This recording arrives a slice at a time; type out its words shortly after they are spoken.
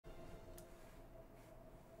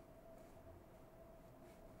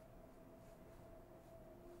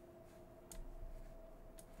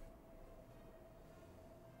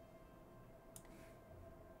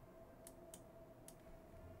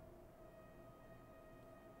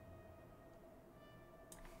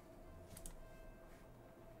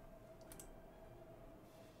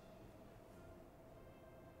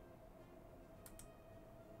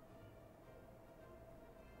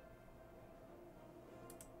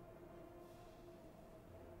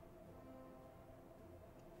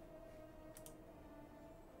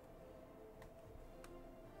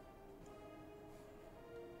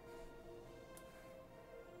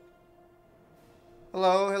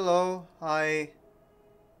Hello, hello, hi.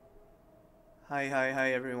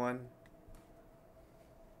 Hi, everyone.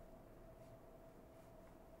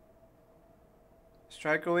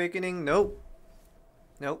 Strike Awakening? Nope.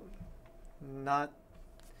 Nope. Not,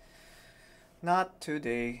 not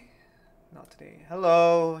today. Not today.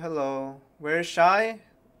 Hello, hello. Where's Shy?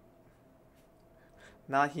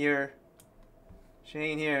 Not here. She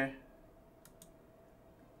ain't here.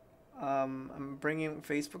 I'm bringing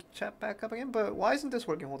Facebook chat back up again, but why isn't this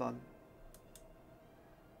working? Hold on.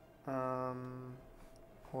 Um,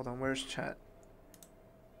 Hold on. Where's chat?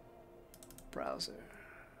 Browser.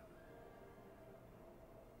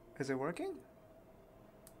 Is it working?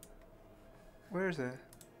 Where is it?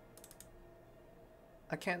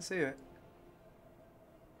 I can't see it.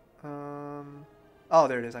 Oh,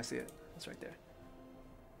 there it is. I see it. It's right there.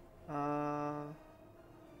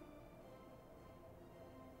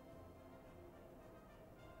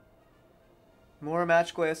 More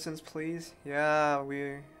magical essence, please. Yeah, I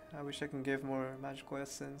wish I can give more magical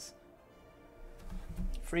essence.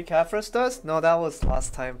 Free Caphras does? No, that was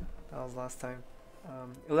last time. That was last time.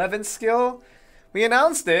 11 skill. We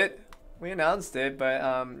announced it.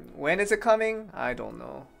 But when is it coming? I don't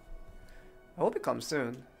know. I hope it comes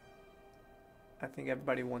soon. I think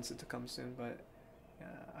everybody wants it to come soon, but yeah,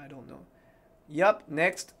 I don't know. Yup,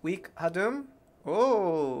 next week, Hadum.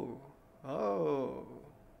 Oh, oh,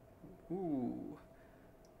 ooh.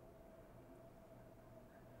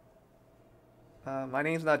 My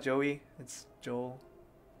name's not Joey. It's Joel.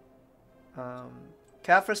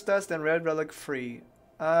 Caphras dust and red relic free.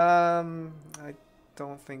 I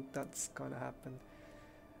don't think that's gonna happen.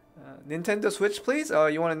 Nintendo Switch, please. Oh,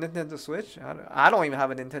 you want a Nintendo Switch? I don't even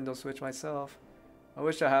have a Nintendo Switch myself. I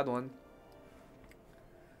wish I had one.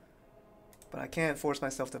 But I can't force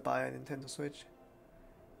myself to buy a Nintendo Switch.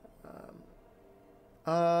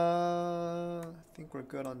 I think we're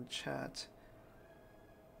good on chat.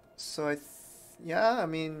 So yeah, I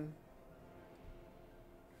mean,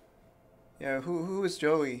 yeah, who is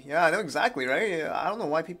Joey? Yeah, I know exactly, right? I don't know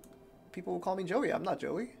why people call me Joey. I'm not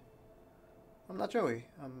Joey. I'm not Joey.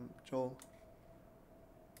 I'm Joel.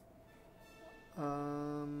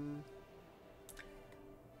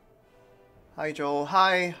 Hi Joel.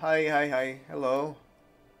 Hi. Hello.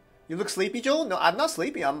 You look sleepy, Joel? No, I'm not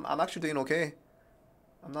sleepy. I'm actually doing okay.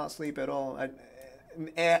 I'm not asleep at all.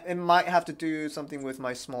 It might have to do something with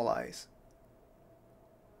my small eyes.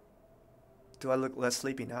 Do I look less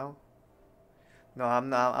sleepy now? No, I'm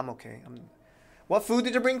not. I'm okay. What food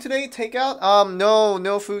did you bring today? Takeout?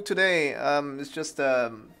 No food today. It's just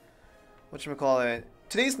whatchamacallit.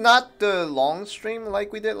 Today's not the long stream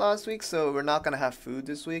like we did last week, so we're not gonna have food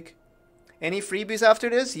this week. Any freebies after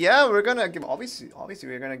this? Yeah, we're gonna give obviously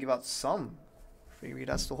we're gonna give out some freebie.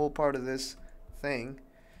 That's the whole part of this thing.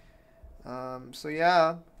 So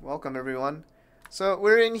yeah, welcome everyone. So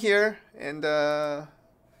we're in here, and a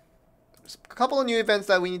couple of new events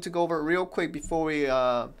that we need to go over real quick before we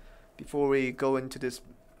go into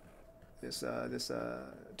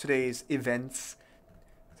today's events.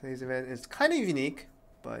 Today's event is kind of unique,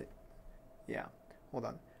 but yeah. Hold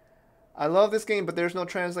on. I love this game, but there's no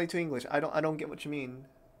translate to English. I don't get what you mean.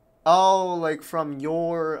 Oh, like from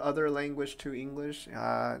your other language to English?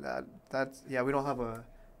 That's yeah. We don't have a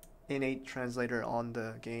innate translator on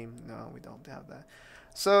the game. No, we don't have that.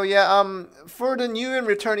 So yeah, for the new and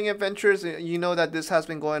returning adventures, you know that this has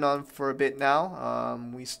been going on for a bit now.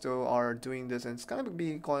 We still are doing this, and it's gonna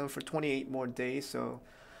be going for 28 more days. So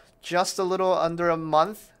just a little under a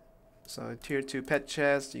month. So tier 2 pet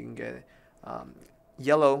chest, you can get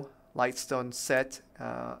yellow lightstone set,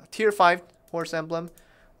 tier 5 horse emblem,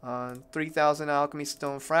 3,000 alchemy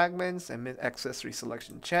stone fragments, and accessory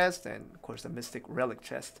selection chest, and of course the mystic relic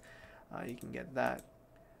chest. You can get that.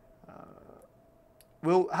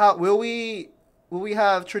 Will we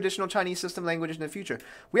have traditional Chinese system languages in the future?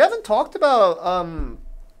 We haven't talked about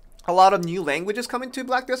a lot of new languages coming to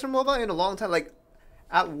Black Desert Mobile in a long time. Like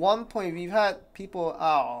at one point we've had people.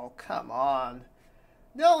 Oh, come on.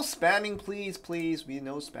 No spamming, please. We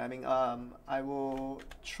no spamming. I will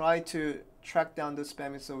try to track down the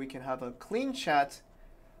spamming so we can have a clean chat.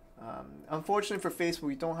 Unfortunately for Facebook,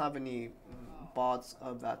 we don't have any bots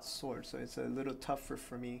of that sort, so it's a little tougher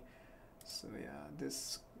for me. So yeah,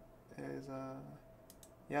 this is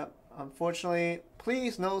yep. Unfortunately,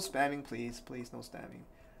 please no spamming, please no spamming.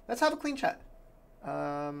 Let's have a clean chat.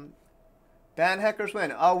 Ban hackers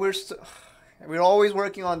when? Oh, we're always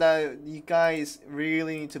working on that. You guys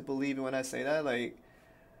really need to believe it when I say that. Like,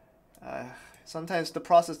 sometimes the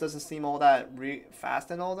process doesn't seem all that fast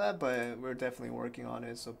and all that, but we're definitely working on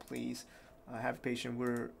it. So please have patience.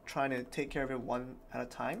 We're trying to take care of it one at a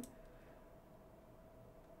time.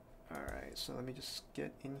 Alright, so let me just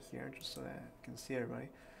get in here just so that I can see everybody.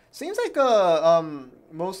 Seems like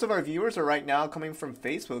most of our viewers are right now coming from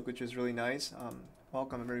Facebook, which is really nice.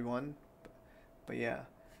 Welcome everyone. But yeah.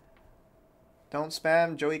 Don't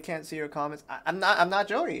spam. Joey can't see your comments. I'm not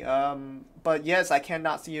Joey. But yes, I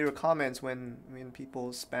cannot see your comments when people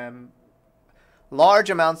spam large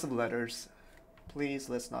amounts of letters. Please,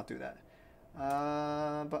 let's not do that.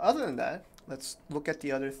 But other than that, let's look at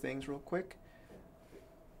the other things real quick.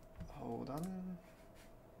 Hold on.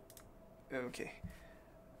 Okay.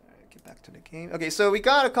 Alright, get back to the game. Okay, so we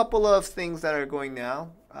got a couple of things that are going now.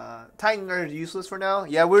 Titan are useless for now.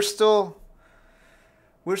 Yeah, we're still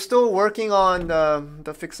working on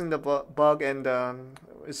the fixing the bug, and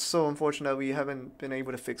it's so unfortunate we haven't been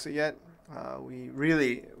able to fix it yet. We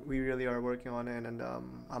really are working on it, and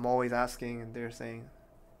I'm always asking, and they're saying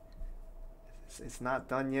it's not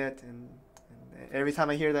done yet, and every time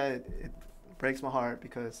I hear that, it breaks my heart,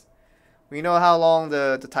 because we know how long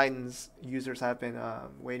the Titans users have been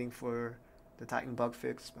waiting for the Titan bug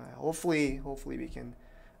fix. Hopefully we can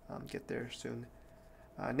get there soon.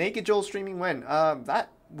 Naked Joel streaming when?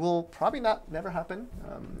 That will probably never happen.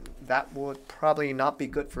 That would probably not be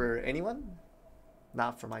good for anyone.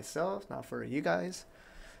 Not for myself, not for you guys.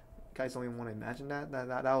 You guys don't even want to imagine that.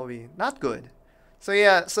 That would be not good. So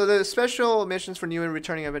yeah, so the special missions for new and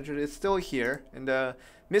returning adventurers is still here. And the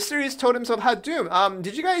Mysterious Totems of Hadum.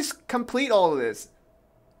 Did you guys complete all of this?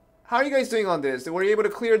 How are you guys doing on this? Were you able to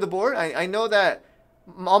clear the board? I know that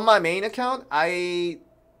on my main account, I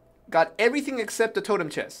got everything except the totem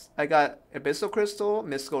chest. I got Abyssal Crystal,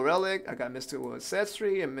 Mystical Relic, I got Mystical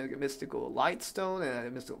Accessory, and Mystical Lightstone, and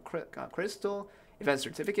a Mystical Crystal, Event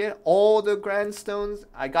Certificate, all the Grand Stones.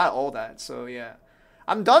 I got all that, so yeah.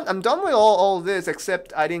 I'm done with all of this,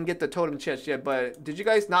 except I didn't get the totem chest yet, but did you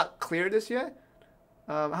guys not clear this yet?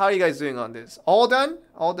 How are you guys doing on this? All done?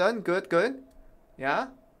 All done? Good. Yeah?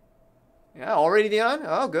 Yeah, already done?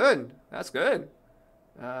 Oh, good. That's good.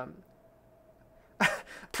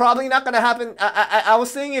 Probably not gonna happen. I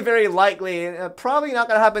was saying it very likely. Probably not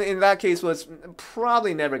gonna happen in that case was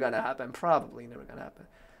probably never gonna happen. Probably never gonna happen.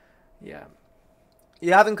 Yeah.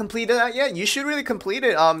 You haven't completed that yet? You should really complete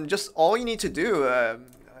it. Just all you need to do,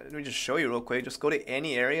 let me just show you real quick. Just go to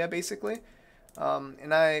any area basically.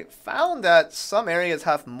 And I found that some areas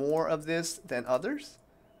have more of this than others.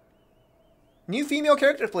 New female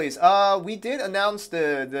character, please. We did announce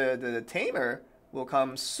the tamer will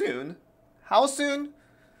come soon. How soon?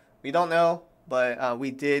 We don't know, but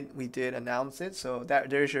we did announce it. So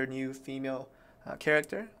there's your new female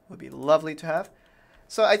character. Would be lovely to have.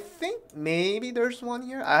 So I think maybe there's one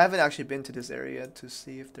here. I haven't actually been to this area to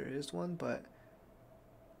see if there is one, but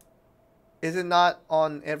is it not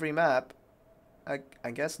on every map?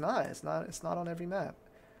 I guess not. It's not on every map.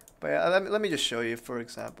 But yeah, let me just show you. For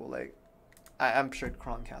example, like I'm sure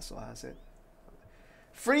Kron Castle has it.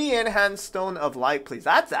 Free enhanced stone of light, please.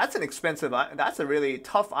 That's an expensive. That's a really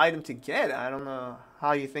tough item to get. I don't know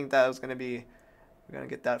how you think that was gonna be. We're gonna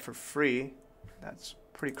get that for free. That's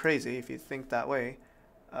pretty crazy if you think that way.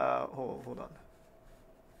 Hold on.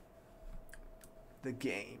 The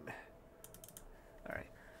game. All right.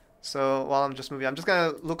 So while I'm just moving, I'm just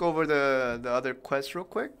gonna look over the other quests real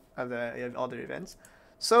quick, the other events.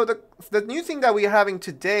 So the new thing that we're having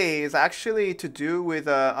today is actually to do with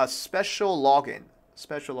a special login.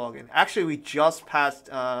 Special login. Actually, we just passed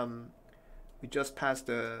the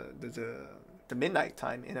midnight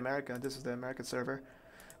time in America. This is the American server.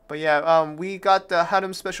 But yeah, we got the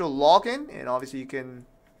Hadum special login, and obviously you can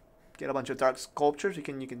get a bunch of dark sculptures. You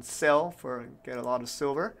can sell for get a lot of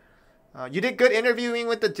silver. You did good interviewing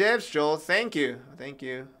with the devs, Joel. Thank you.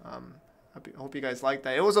 Hope you guys liked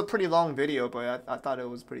that. It was a pretty long video, but I thought it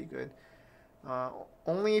was pretty good.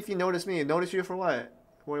 Only if you notice me. Notice you for what?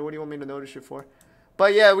 What do you want me to notice you for?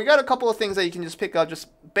 But yeah, we got a couple of things that you can just pick up, just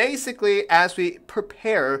basically as we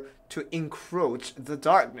prepare to encroach the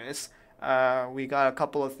darkness. We got a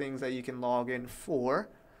couple of things that you can log in for.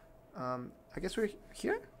 I guess we're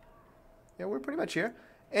here? Yeah, we're pretty much here.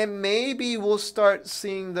 And maybe we'll start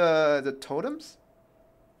seeing the totems?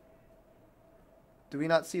 Do we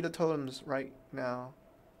not see the totems right now?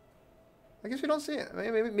 I guess we don't see it.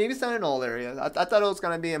 Maybe it's not in all areas. I thought it was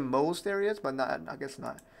going to be in most areas, but not. I guess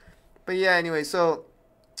not. But yeah, anyway, so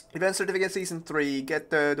Event Certificate Season 3, get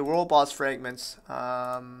the World Boss Fragments.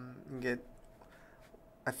 Get,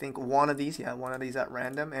 I think, one of these. Yeah, one of these at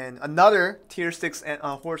random. And another Tier 6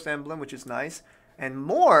 Horse Emblem, which is nice. And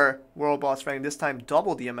more World Boss Fragments, this time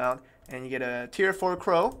double the amount. And you get a Tier 4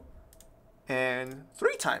 Crow. And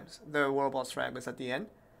 3 times the World Boss Fragments at the end.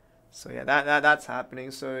 So yeah, that's happening.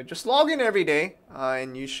 So just log in every day,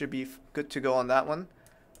 and you should be good to go on that one.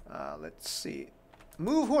 Let's see.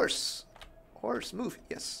 Move horse. Horse, move.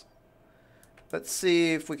 Yes. Let's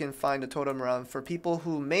see if we can find a totem around for people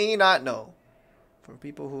who may not know. For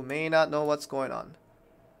people who may not know what's going on.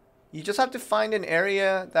 You just have to find an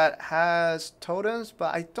area that has totems,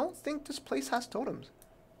 but I don't think this place has totems.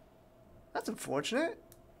 That's unfortunate.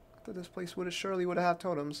 I thought this place surely would have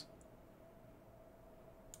totems.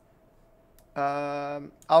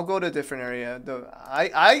 I'll go to a different area.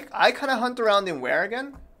 I kind of hunt around in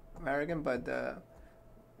Warrigan, but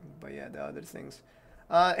yeah, the other things.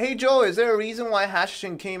 Hey Joe, is there a reason why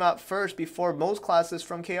Hashishin came out first before most classes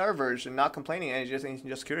from KR version? Not complaining, and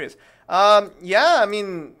just curious. Yeah, I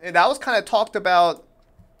mean that was kind of talked about.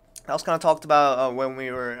 When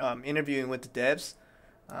we were interviewing with the devs.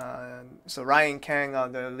 So Ryan Kang,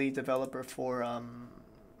 the lead developer for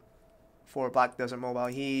Black Desert Mobile,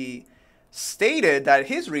 he stated that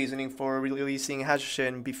his reasoning for releasing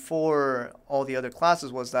Hashishin before all the other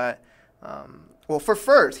classes was that. Well, for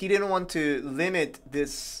first, he didn't want to limit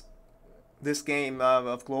this game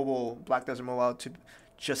of global Black Desert Mobile to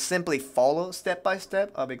just simply follow step by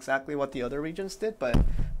step of exactly what the other regions did, but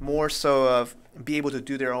more so of be able to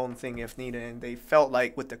do their own thing if needed. And they felt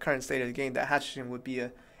like with the current state of the game that Hashishin would be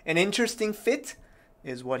an interesting fit,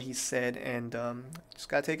 is what he said, and just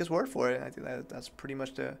gotta take his word for it. I think that's pretty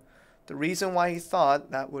much the reason why he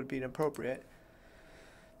thought that would be appropriate.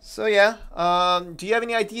 So yeah, do you have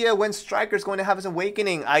any idea when Striker's going to have his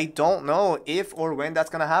awakening? I don't know if or when that's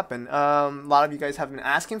going to happen. A lot of you guys have been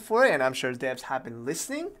asking for it, and I'm sure devs have been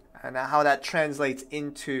listening. And how that translates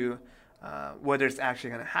into whether it's actually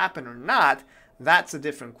going to happen or not, that's a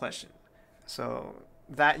different question. So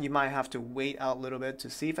that you might have to wait out a little bit to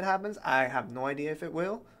see if it happens. I have no idea if it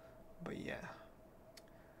will, but yeah.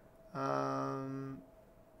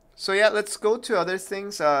 So yeah, let's go to other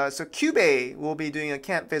things. So Cube will be doing a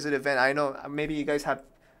camp visit event. I know maybe you guys have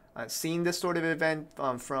seen this sort of event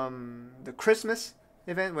from the Christmas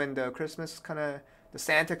event, when the Christmas the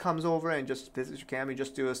Santa comes over and just visits your camp. You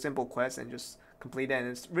just do a simple quest and just complete it, and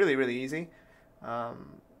it's really, really easy.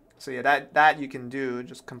 So yeah, that you can do,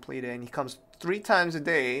 just complete it. And he comes 3 times a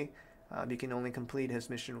day. You can only complete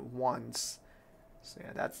his mission once. So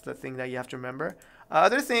yeah, that's the thing that you have to remember.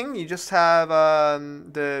 Other thing, you just have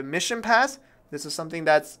the mission pass. This is something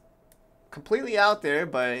that's completely out there,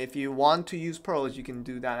 but if you want to use pearls, you can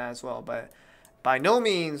do that as well. But by no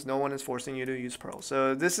means, no one is forcing you to use pearls.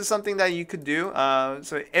 So this is something that you could do.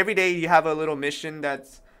 So every day you have a little mission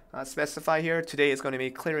that's specified here. Today is going to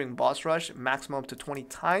be clearing boss rush, maximum up to 20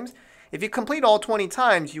 times. If you complete all 20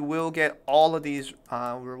 times, you will get all of these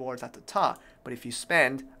rewards at the top. But if you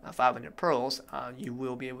spend 500 pearls, you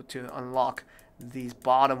will be able to unlock these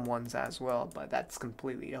bottom ones as well. But that's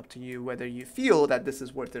completely up to you whether you feel that this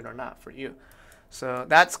is worth it or not for you. So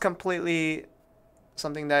that's completely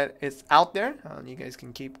something that is out there. You guys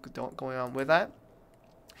can keep going on with that.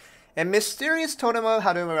 And Mysterious Totem Mode,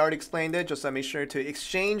 how do I already explained it? Just make sure to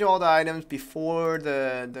exchange all the items before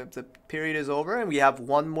the period is over. And we have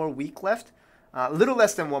 1 more week left. A little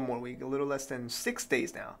less than 1 more week. A little less than 6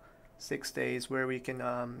 days now. 6 days where we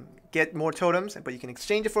can get more totems. But you can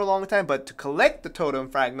exchange it for a long time. But to collect the totem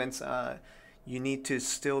fragments, you need to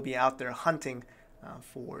still be out there hunting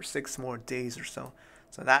for 6 more days or so.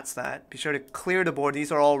 So that's that. Be sure to clear the board.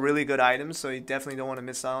 These are all really good items. So you definitely don't want to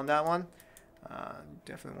miss out on that one.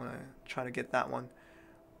 Definitely want to try to get that one.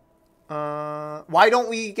 Why don't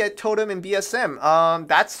we get totem in BSM?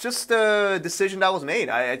 That's just the decision that was made.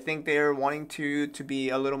 I think they're wanting to be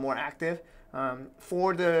a little more active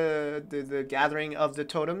for the gathering of the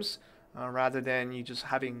totems, rather than you just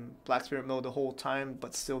having Black Spirit mode the whole time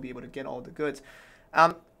but still be able to get all the goods.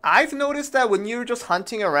 I've noticed that when you're just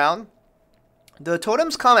hunting around, the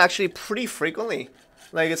totems come actually pretty frequently.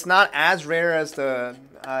 Like, it's not as rare as the,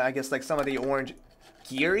 I guess, like some of the orange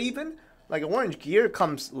gear even. Like, orange gear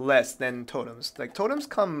comes less than totems. Like, totems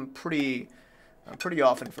come pretty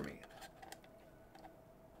often for me.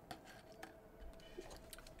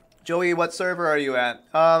 Joey, what server are you at?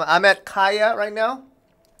 I'm at Kaya right now.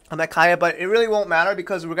 I'm at Kaya, but it really won't matter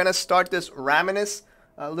because we're going to start this Ramoness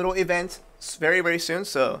little event very, very soon.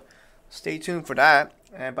 So, stay tuned for that.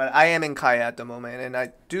 But I am in Kaya at the moment, and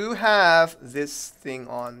I do have this thing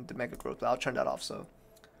on the Mega Growth. I'll turn that off, so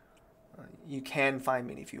you can find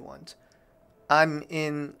me if you want. I'm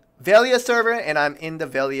in Velia server, and I'm in the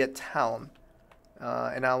Velia town.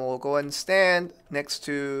 And I will go ahead and stand next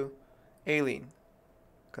to Aileen,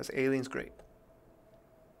 because Aileen's great.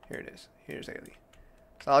 Here it is. Here's Aileen.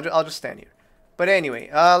 So I'll just stand here. But anyway,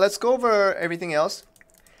 let's go over everything else.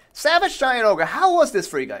 Savage Giant Ogre, how was this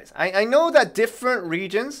for you guys? I know that different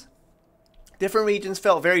regions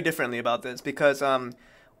felt very differently about this, because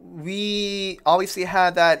we obviously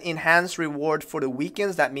had that enhanced reward for the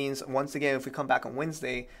weekends. That means, once again, if we come back on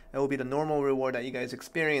Wednesday, it will be the normal reward that you guys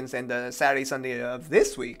experience. And the Saturday, Sunday of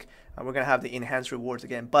this week, we're going to have the enhanced rewards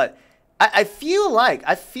again. But I feel like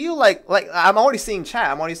I'm already seeing chat.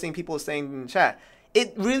 I'm already seeing people saying in chat.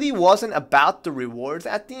 It really wasn't about the rewards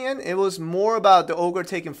at the end. It was more about the ogre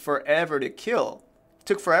taking forever to kill.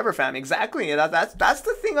 Took forever, fam. Exactly. That's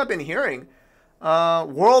the thing I've been hearing.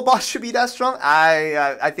 World boss should be that strong.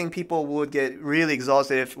 I think people would get really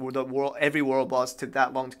exhausted if every world boss took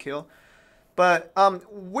that long to kill. But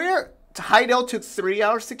where Heidel took 3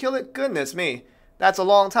 hours to kill it. Goodness me, that's a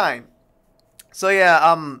long time. So yeah,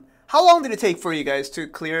 how long did it take for you guys to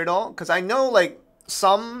clear it all? Because I know like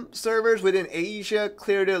some servers within Asia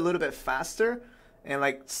cleared it a little bit faster, and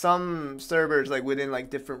like some servers like within like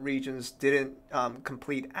different regions didn't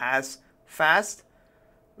complete as fast.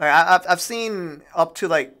 Like I've seen up to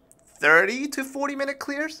like 30 to 40 minute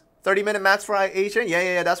clears, 30-minute max for Asia.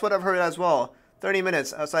 Yeah, that's what I've heard as well. 30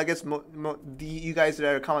 minutes. So I guess you guys that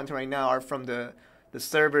are commenting right now are from the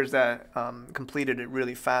servers that completed it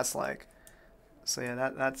really fast. Like, so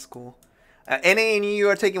yeah, that's cool. NA and EU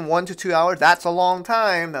are taking 1 to 2 hours. That's a long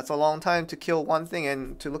time. That's a long time to kill one thing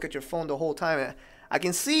and to look at your phone the whole time. I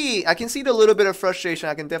can see the little bit of frustration.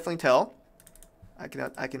 I can definitely tell. I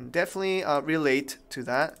can definitely relate to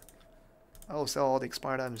that. I will sell all the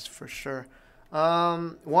expired items for sure.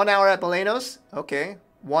 1 hour at Balenos. Okay.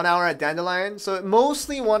 1 hour at Dandelion. So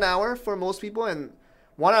mostly 1 hour for most people, and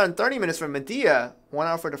 1 hour and 30 minutes for Medea. 1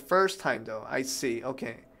 hour for the first time though. I see.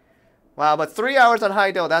 Okay. Wow, but 3 hours on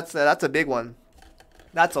Heidel, that's a big one.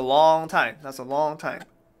 That's a long time. That's a long time.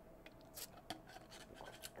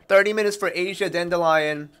 30 minutes for Asia,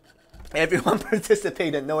 Dandelion. Everyone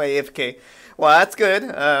participated, no AFK. Well, that's good.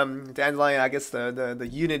 Dandelion, I guess the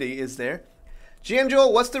unity is there. GM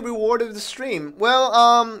Joel, what's the reward of the stream? Well,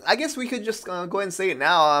 I guess we could just go ahead and say it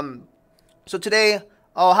now. So today,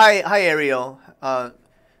 oh hi Ariel.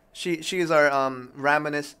 She is our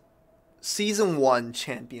Ramoness Season 1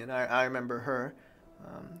 champion. I remember her.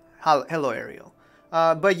 Hello, Ariel.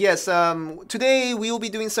 But yes, today we will be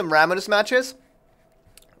doing some Ramoness matches.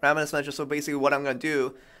 So basically what I'm going to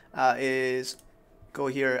do is go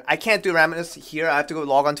here. I can't do Ramoness here. I have to go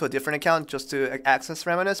log on to a different account just to access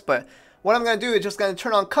Ramoness. But what I'm going to do is just going to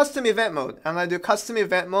turn on custom event mode. I'm going to do custom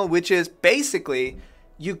event mode, which is basically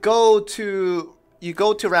you go to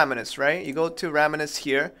Ramoness, right? You go to Ramoness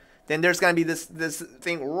here. Then there's going to be this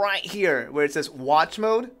thing right here where it says watch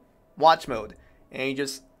mode, and you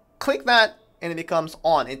just click that and it becomes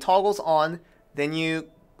on. It toggles on. Then you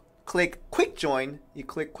click quick join.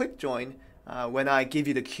 When I give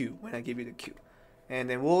you the queue. And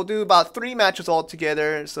then we'll do about 3 matches all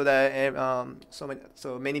together so that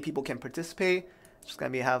so many people can participate. It's just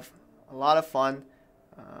gonna have a lot of fun.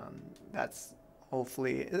 That's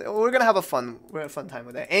hopefully we're gonna have a fun time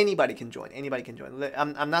with that. Anybody can join.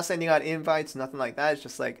 I'm not sending out invites, nothing like that. It's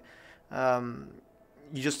just like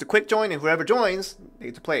you just a quick join, and whoever joins they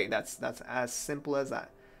get to play. That's as simple as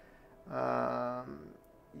that.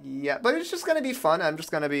 Yeah, but it's just gonna be fun. I'm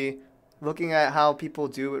just gonna be looking at how people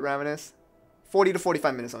do with Ramoness. 40 to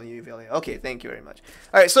 45 minutes on UVLA. Okay, thank you very much.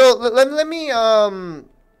 All right, so let me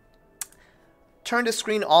turn the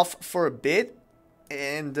screen off for a bit,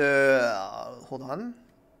 and hold on.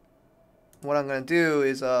 What I'm gonna do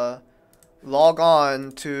is log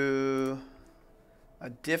on to a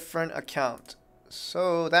different account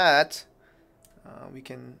so that we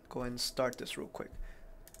can go ahead and start this real quick.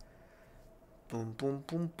 Boom, boom,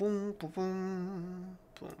 boom, boom, boom, boom.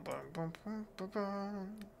 Boom, boom, boom, boom, boom,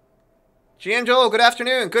 boom. GM Joel, good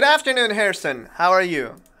afternoon. Good afternoon, Harrison. How are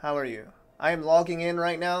you? I am logging in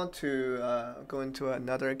right now to go into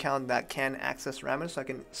another account that can access Ramoness, so I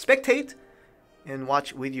can spectate and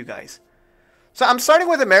watch with you guys. So I'm starting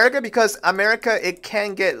with America because America, it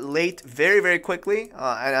can get late very, very quickly,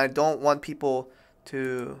 and I don't want people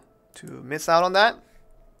to miss out on that.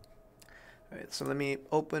 All right, so let me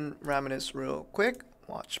open Ramoness real quick.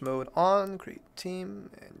 Watch mode on, create team,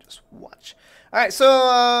 and just watch. All right,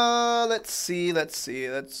 so let's see.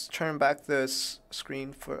 Let's turn back this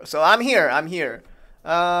screen for. So I'm here.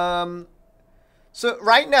 So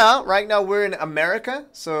right now we're in America.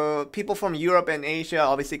 So people from Europe and Asia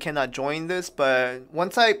obviously cannot join this. But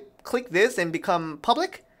once I click this and become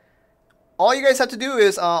public, all you guys have to do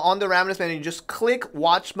is on the Ramoness menu, just click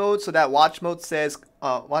watch mode so that watch mode says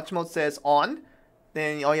on.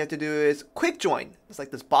 Then all you have to do is quick join. It's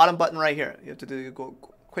like this bottom button right here. You have to do go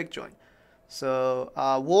quick join. So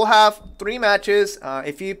we'll have 3 matches.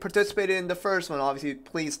 If you participated in the first one, obviously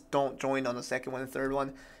please don't join on the second one and third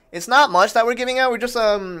one. It's not much that we're giving out. We're just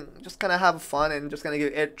gonna have fun and just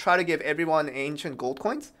gonna try to give everyone ancient gold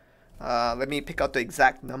coins. Let me pick out the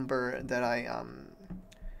exact number that I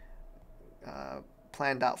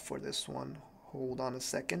planned out for this one. Hold on a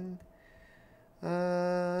second.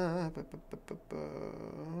 Here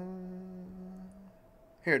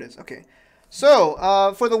it is. Okay.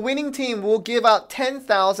 So, for the winning team, we'll give out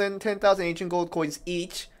 10,000 ancient gold coins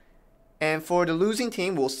each. And for the losing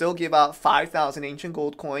team, we'll still give out 5,000 ancient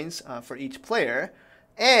gold coins for each player.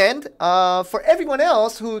 And for everyone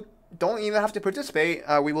else who don't even have to participate,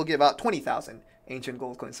 we will give out 20,000 ancient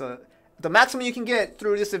gold coins. So the maximum you can get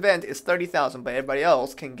through this event is 30,000, but everybody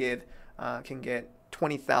else can get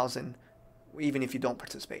 20,000 even if you don't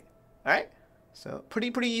participate. All right. So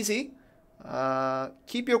pretty easy.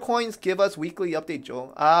 Keep your coins. Give us weekly update,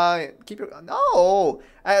 Joe.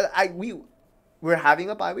 We're having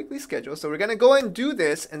a bi-weekly schedule, so we're gonna go and do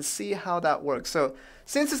this and see how that works. So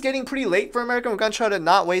since it's getting pretty late for America, we're gonna try to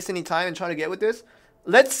not waste any time and try to get with this.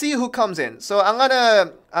 Let's see who comes in. So I'm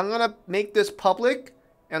gonna make this public,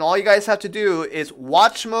 and all you guys have to do is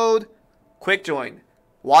watch mode, quick join,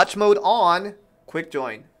 watch mode on, quick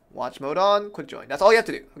join, watch mode on, quick join. That's all you have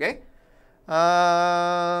to do. Okay.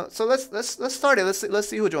 So let's start it. Let's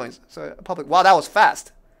see who joins. So public. Wow, that was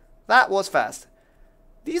fast. That was fast.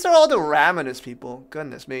 These are all the Ramoness people.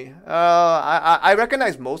 Goodness me. I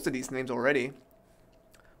recognize most of these names already.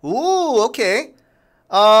 Ooh, okay.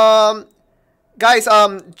 Guys,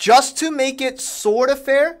 just to make it sort of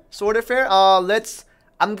fair,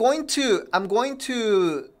 I'm going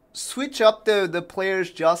to switch up the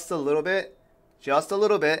players just a little bit.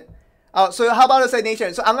 So how about a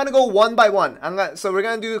nation? So I'm gonna go one by one. So we're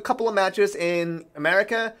gonna do a couple of matches in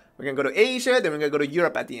America. We're gonna go to Asia, then we're gonna go to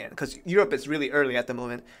Europe at the end, because Europe is really early at the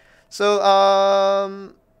moment. So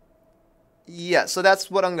yeah, so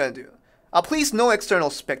that's what I'm gonna do. Please, no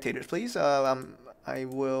external spectators, please. I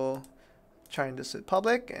will try and just hit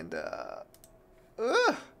public and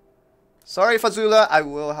sorry, Fazula, I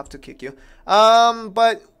will have to kick you.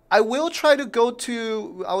 But I will try to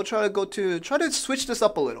try to switch this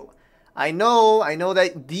up a little. I know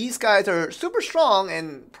that these guys are super strong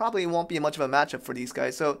and probably won't be much of a matchup for these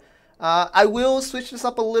guys. So I will switch this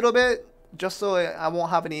up a little bit just so I won't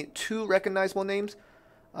have any too recognizable names.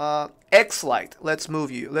 X-Light, let's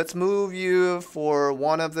move you. Let's move you for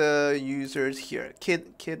one of the users here.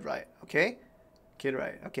 Kid Right, okay? Kid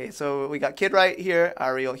Right. Okay, so we got Kid Right here,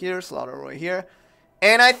 Ariel here, Slaughterroy here.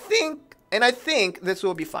 And I think this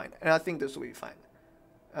will be fine.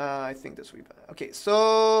 Okay,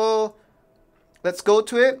 so let's go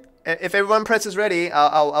to it. If everyone presses ready,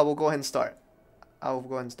 I will go ahead and start.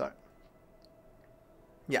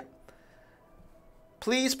 Yeah.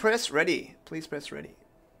 Please press ready.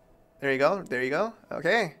 There you go.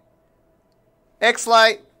 Okay.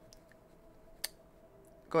 X-Light.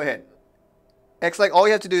 Go ahead. X-Light, all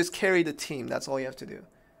you have to do is carry the team. That's all you have to do.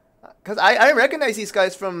 Because I recognize these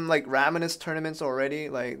guys from like Ramoness tournaments already.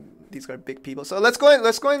 Like, these are big people. So let's go ahead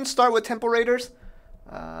and start with Temple Raiders.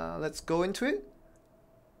 Let's go into it.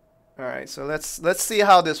 Alright, so let's see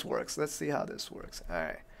how this works.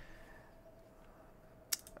 Alright.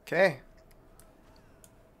 Okay.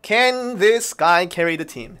 Can this guy carry the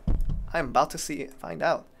team? I'm about to find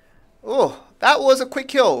out. Oh, that was a quick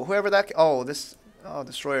kill. Whoever that...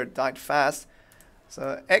 Destroyer died fast.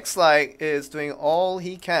 So X-Light is doing all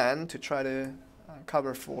he can to try to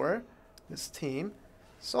cover for this team.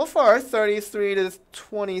 So far, 33 to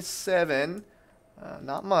 27.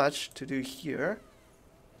 Not much to do here.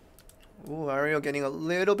 Ooh, Ariel getting a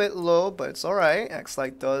little bit low, but it's alright.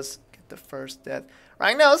 X-Light does get the first death.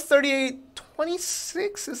 Right now, it's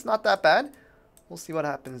 38-26. It's not that bad. We'll see what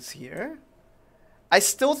happens here. I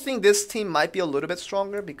still think this team might be a little bit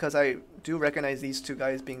stronger because I do recognize these two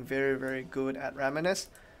guys being very, very good at Ramoness.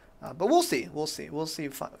 But we'll see.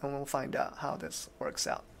 We'll find out how this works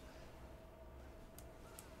out.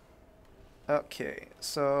 Okay,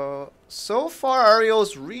 so far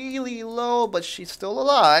Ariel's really low, but she's still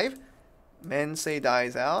alive. Mensei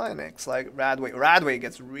dies out, and it's like Radway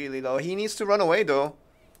gets really low. He needs to run away though.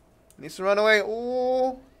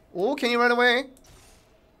 Oh, can you run away?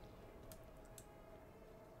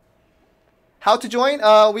 How to join?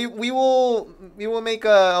 We will make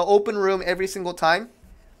a open room every single time,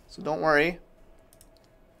 so don't worry.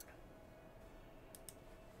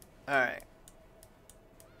 All right.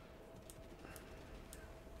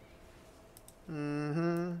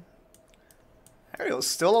 Ariel's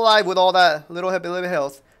still alive with all that little bit of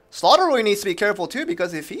health. Slaughterroy needs to be careful too,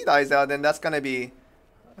 because if he dies out, then that's gonna be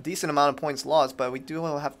a decent amount of points lost. But we do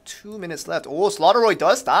have 2 minutes left. Oh, Slaughterroy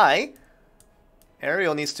does die.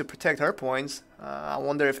 Ariel needs to protect her points. I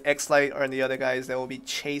wonder if X-Light are the other guys that will be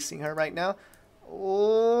chasing her right now.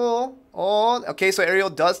 Oh, okay, so Ariel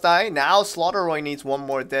does die. Now Slaughterroy needs one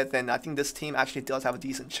more death, and I think this team actually does have a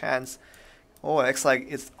decent chance. Oh, X-Light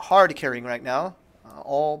is hard carrying right now,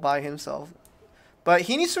 all by himself. But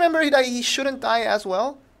he needs to remember that he shouldn't die as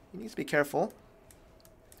well. He needs to be careful.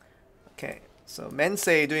 Okay, so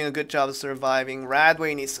Mensei doing a good job of surviving.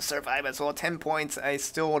 Radway needs to survive as well. 10 points. I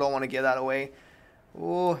still don't want to get that away.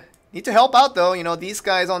 Ooh, need to help out though. You know, these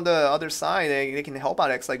guys on the other side, they can help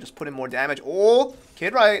out X-Light, just put in more damage. Oh,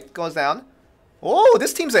 Kid Riot goes down. Oh,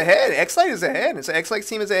 this team's ahead. X-Light is ahead. So X-Light's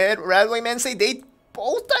team is ahead. Radway, Mensei, they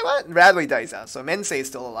both die. What? Radway dies out, so Mensei is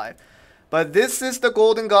still alive. But this is the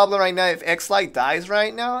Golden Goblin right now. If X-Light dies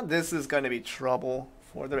right now, this is going to be trouble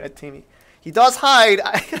for the red team. He does hide.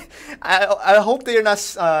 I hope they're not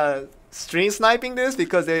stream sniping this,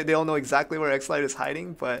 because they don't know exactly where X-Light is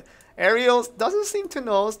hiding. But Ariel doesn't seem to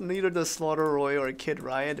know, neither does Slaughterroy or Kid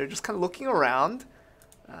Riot. They're just kind of looking around.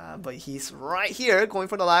 But he's right here going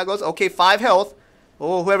for the Lagos. Okay, 5 health.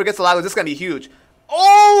 Oh, whoever gets the Lagos, this is going to be huge.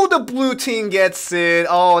 Oh, the blue team gets it.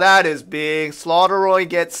 Oh, that is big. Slaughterroy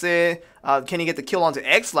gets it. Can he get the kill onto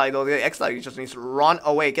X-Light though? X-Light just needs to run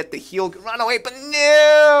away, get the heal, run away. But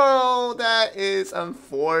no, that is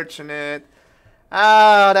unfortunate.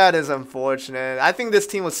 Ah, that is unfortunate. I think this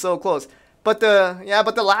team was so close. But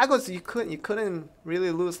the Lagos, you couldn't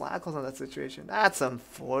really lose Lagos on that situation. That's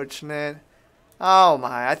unfortunate. Oh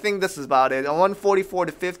my, I think this is about it. 144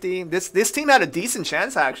 to 50. This team had a decent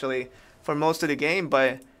chance actually for most of the game,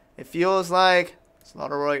 but it feels like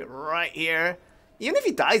Slaughterroy right here. Even if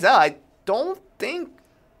he dies out, I don't think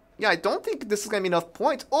this is gonna be enough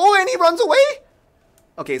points. Oh, and he runs away.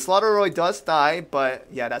 Okay, Slaughterroy does die, but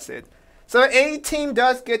yeah, that's it. So A team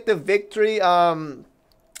does get the victory.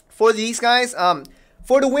 For these guys,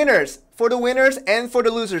 for the winners and for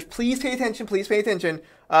the losers, please pay attention. Please pay attention.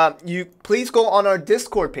 You please go on our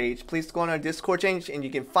Discord page. Please go on our Discord page, and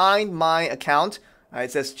you can find my account.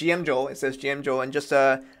 It says GM Joe. It says GM Joe, and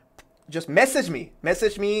just message me.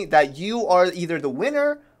 Message me that you are either the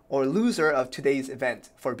winner or loser of today's event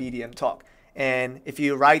for BDM Talk. And if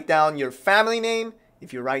you write down your family name,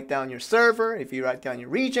 if you write down your server, if you write down your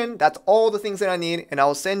region, that's all the things that I need, and I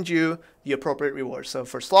will send you the appropriate rewards. So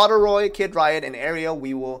for Slaughterroy, Kid Riot, and Ariel,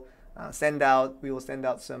 we will send out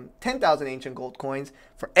some 10,000 ancient gold coins.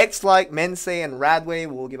 For X-Light, Mensei, and Radway,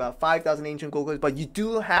 we'll give out 5,000 ancient gold coins. But you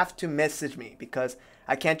do have to message me, because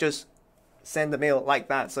I can't just send the mail like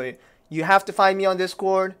that. So you have to find me on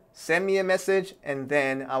Discord, send me a message, and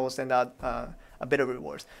then I will send out a bit of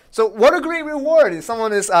rewards. So what a great reward,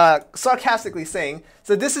 someone is sarcastically saying.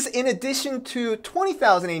 So this is in addition to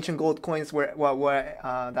 20,000 ancient gold coins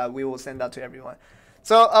that we will send out to everyone.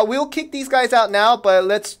 So we'll kick these guys out now, but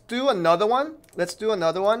let's do another one.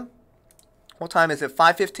 What time is it?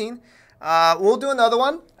 5:15. We'll do another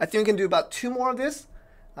one. I think we can do about 2 more of this.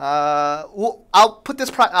 I'll put this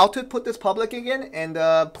public again,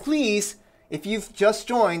 and please, if you've just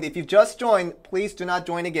joined, please do not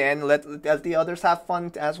join again. Let the others have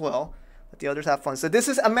fun as well. Let the others have fun. So this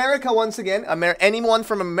is America once again. Anyone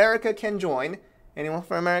from America can join.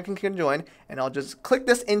 And I'll just click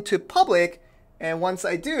this into public, and once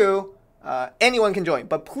I do, anyone can join.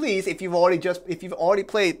 But please, if you've already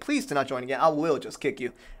played, please do not join again. I will just kick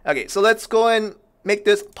you. Okay, so let's go and make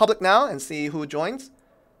this public now and see who joins.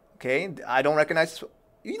 Okay, I don't recognize.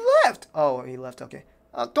 He left. Oh, he left. Okay.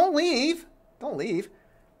 Don't leave. Don't leave.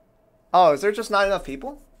 Oh, is there just not enough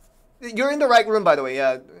people? You're in the right room, by the way.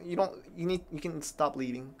 Yeah, you can stop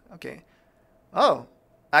leaving. Okay. Oh,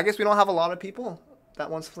 I guess we don't have a lot of people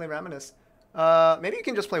that wants to play Ramoness. Maybe you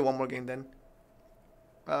can just play one more game then.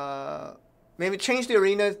 Maybe change the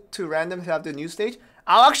arena to random to have the new stage.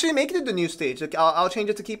 I'll actually make it the new stage. I'll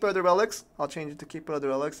change it to Keeper of the Relics.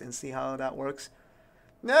 And see how that works.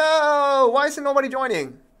 No! Why isn't nobody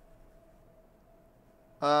joining?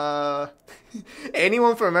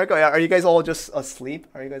 Anyone from America? Are you guys all just asleep?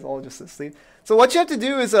 So what you have to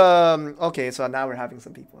do is, okay, so now we're having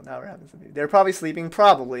some people. They're probably sleeping,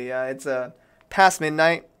 probably. It's past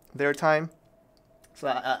midnight, their time. So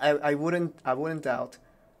I wouldn't doubt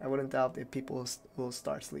if people will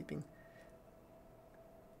start sleeping.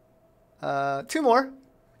 2 more.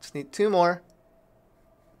 Just need 2 more.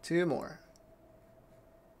 2 more.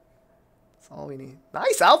 That's all we need.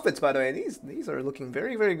 Nice outfits, by the way. These are looking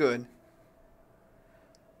very, very good.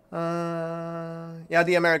 Yeah,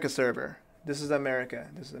 the America server. This is America.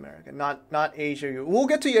 Not Asia. We'll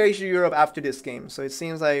get to Asia, Europe after this game. So it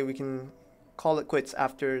seems like we can call it quits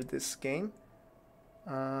after this game.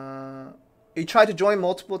 You tried to join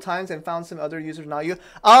multiple times and found some other users, not you.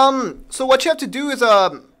 So what you have to do is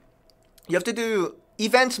you have to do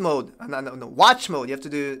events mode. No, watch mode. You have to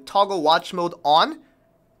do toggle watch mode on.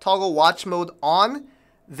 Toggle watch mode on.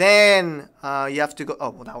 Then you have to go. Oh,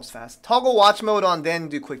 well, that was fast. Toggle watch mode on, then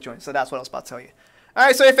do quick join. So that's what I was about to tell you. All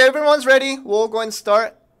right. So if everyone's ready, we'll go and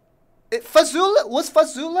start. Was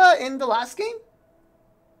Fazula in the last game?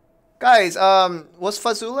 Guys, was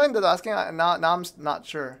Fazula in the last game? Now I'm not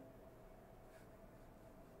sure.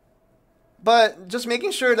 But just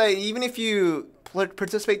making sure that even if you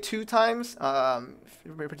participate 2 times,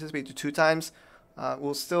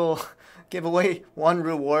 we'll still give away 1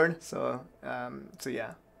 reward. So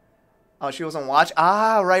yeah. Oh, she was on watch.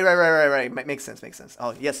 Ah, right. Makes sense.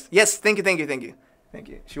 Oh, yes. Thank you.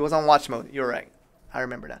 She was on watch mode. You're right. I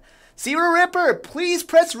remember that. Zero Ripper, please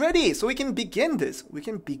press ready so we can begin this. We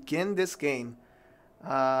can begin this game.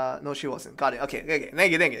 No, she wasn't. Got it. Okay.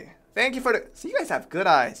 Thank you. Thank you for the... So you guys have good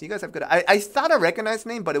eyes. I thought I recognized the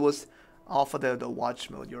name, but it was off of the watch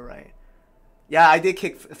mode. You're right. Yeah, I did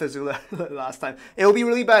kick Fazula last time. It would be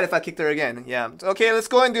really bad if I kicked her again. Yeah. Okay, let's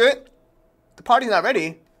go and do it. The party's not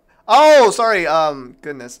ready. Oh, sorry.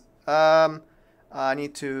 Goodness. I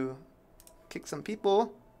need to kick some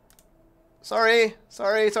people. Sorry.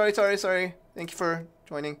 Thank you for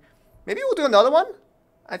joining. Maybe we'll do another one.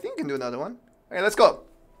 I think we can do another one. Okay, let's go.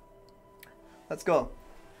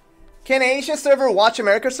 Can Asian server watch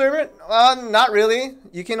America server? Not really.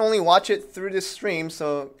 You can only watch it through this stream,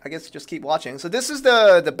 so I guess just keep watching. So this is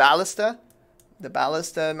the Ballista. The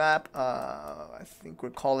Ballista map. I think we're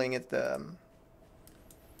calling it the...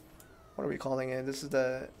 What are we calling it? This is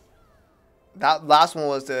the... That last one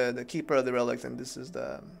was the Keeper of the Relics, and this is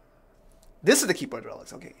the... This is the Keeper of the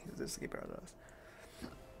Relics. Okay, this is the Keeper of the Relics.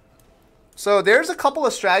 So there's a couple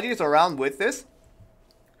of strategies around with this.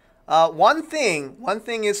 One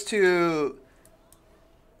thing is to...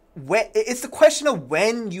 It's the question of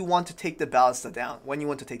when you want to take the Ballista down.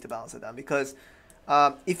 Because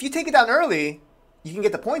if you take it down early, you can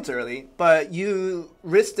get the points early, but you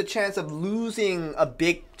risk the chance of losing a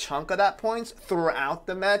big chunk of that points throughout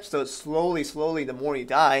the match. So slowly, the more you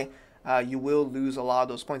die, you will lose a lot of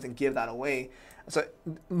those points and give that away. So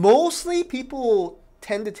mostly people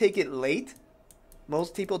tend to take it late.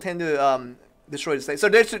 Most people tend to destroy the state. So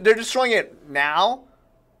they're destroying it now.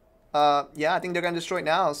 Yeah, I think they're gonna destroy it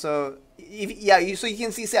now. So so you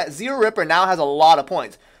can see that Zero Ripper now has a lot of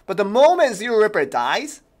points. But the moment Zero Ripper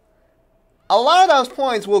dies, a lot of those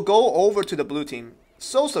points will go over to the blue team.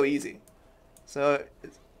 So easy. So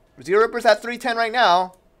Zero Ripper's at 310 right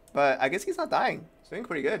now, but I guess he's not dying. He's doing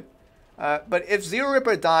pretty good. But if Zero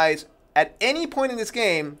Ripper dies at any point in this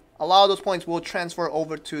game, a lot of those points will transfer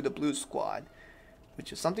over to the blue squad,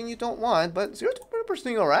 which is something you don't want. But Zero Ripper's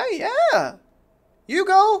doing alright, yeah. You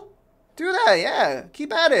go. Do that, yeah.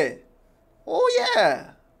 Keep at it. Oh,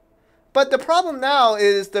 yeah. But the problem now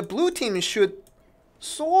is the blue team should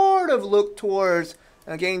sort of look towards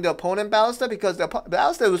getting the opponent Ballista, because the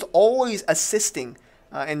Ballista was always assisting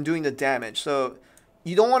and doing the damage. So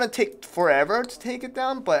you don't want to take forever to take it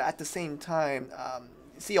down, but at the same time,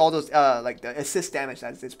 see all those like the assist damage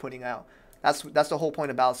that it's putting out. That's the whole point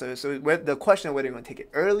of Ballista. So the question of whether you're going to take it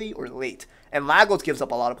early or late. And Lagos gives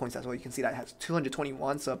up a lot of points as well. You can see that it has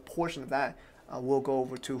 221, so a portion of that will go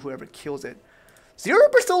over to whoever kills it. Zero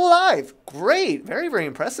Ripper's still alive. Great. Very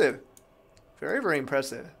impressive. Very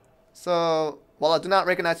impressive. So, while I do not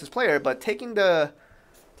recognize this player, but taking the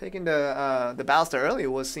Ballista early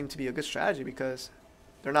will seem to be a good strategy, because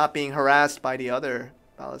they're not being harassed by the other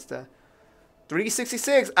Ballista.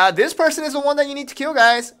 366. This person is the one that you need to kill,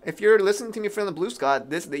 guys. If you're listening to me from the blue squad,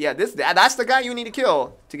 that's the guy you need to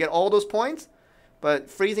kill to get all those points. But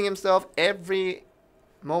freezing himself every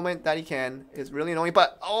moment that he can is really annoying.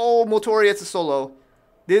 But oh, Motori, it's a solo.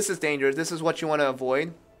 This is dangerous. This is what you want to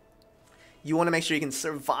avoid. You want to make sure you can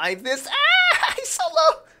survive this. He's so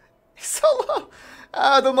low.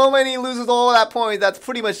 The moment he loses all that point, that's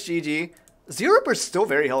pretty much GG. Zero Ripper's still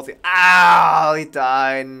very healthy. Ow, he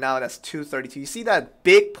died. Now that's 232. You see that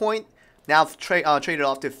big point now traded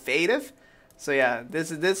off to Fative. So yeah,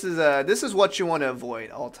 this is what you want to avoid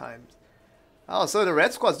all times. Oh, so the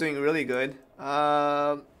red squad's doing really good.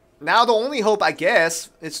 Now the only hope, I guess,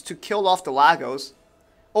 is to kill off the Lagos.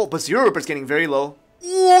 Oh, but Zero Ripper's getting very low.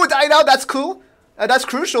 Ooh, died out. That's cool. That's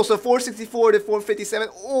crucial. So 464 to 457.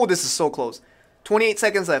 Oh, this is so close. 28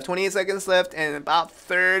 seconds left, and about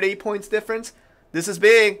 30 points difference. This is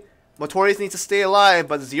big. Motorius needs to stay alive,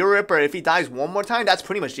 but Zero Ripper, if he dies one more time, that's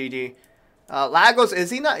pretty much GG. Lagos, is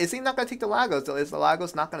he not gonna take the Lagos? Is the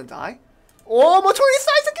Lagos not gonna die? Oh, Motorius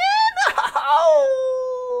dies again!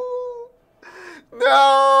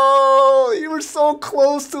 No!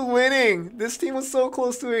 close to winning. This team was so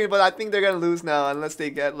close to winning, but I think they're gonna lose now unless they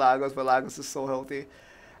get Lagos. But Lagos is so healthy.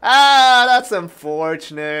 Ah, that's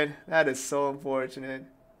unfortunate. That is so unfortunate.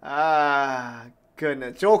 Ah,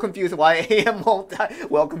 goodness. Joel confused why AM won't die.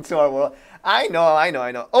 Welcome to our world. I know.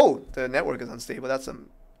 Oh, the network is unstable. That's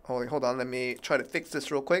some. Hold on. Let me try to fix this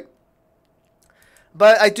real quick.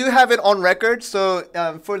 But I do have it on record. So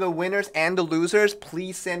for the winners and the losers,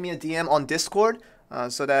 please send me a DM on Discord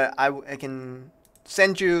so that I can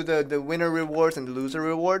send you the winner rewards and the loser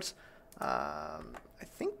rewards. I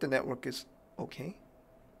think the network is okay.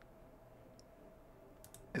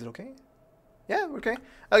 Is it okay? Yeah, okay.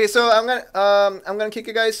 Okay, so I'm gonna kick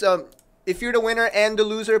you guys. If you're the winner and the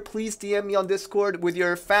loser, please DM me on Discord with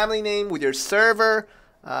your family name, with your server,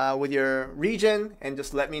 with your region, and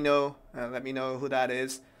just let me know. Let me know who that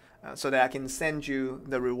is, so that I can send you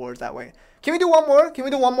the rewards that way. Can we do one more? Can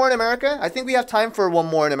we do one more in America? I think we have time for one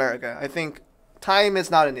more in America. I think time is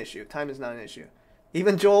not an issue. Time is not an issue.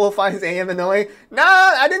 Even Joel finds AM annoying. Nah,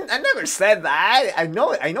 I never said that. I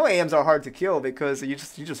know AMs are hard to kill because you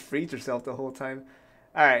just freeze yourself the whole time.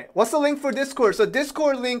 All right, what's the link for Discord? So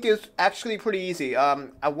Discord link is actually pretty easy.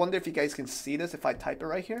 I wonder if you guys can see this if I type it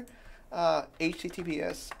right here.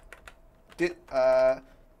 HTTPS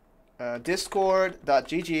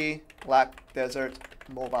discord.gg Black Desert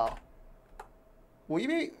Mobile. Will you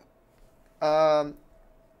be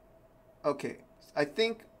okay, I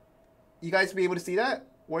think you guys be able to see that?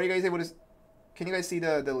 Were you guys able to? Can you guys see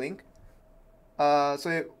the link?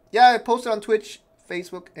 So yeah, I posted on Twitch,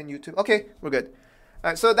 Facebook, and YouTube. Okay, we're good. All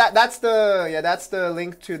right, so that's the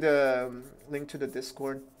link to the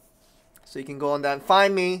Discord. So you can go on that and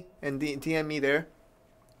find me and DM me there.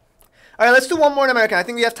 All right, let's do one more in American. I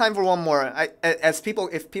think we have time for one more.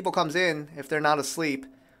 If people comes in, if they're not asleep,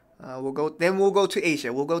 we'll go to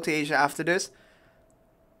Asia. We'll go to Asia after this.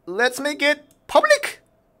 Let's make it public.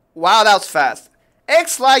 Wow, that was fast.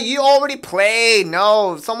 X-Light, you already played.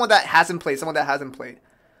 No, someone that hasn't played.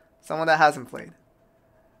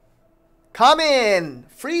 Come in.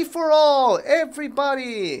 Free for all.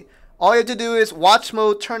 Everybody. All you have to do is watch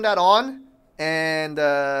mode, turn that on, and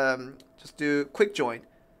just do quick join.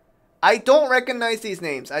 I don't recognize these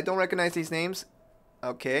names.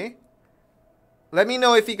 Okay. Let me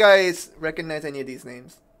know if you guys recognize any of these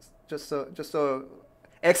names. Just so.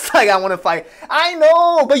 It's like I want to fight. I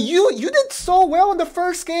know, but you did so well in the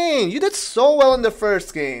first game.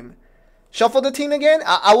 Shuffle the team again?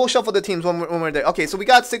 I will shuffle the teams when we're there. Okay, so we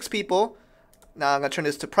got 6 people. Now I'm going to turn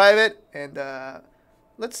this to private. And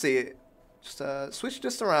let's see. Just switch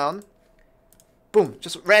this around. Boom.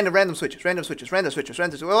 Just random switches.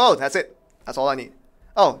 Oh, that's it. That's all I need.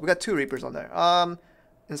 Oh, we got 2 Reapers on there.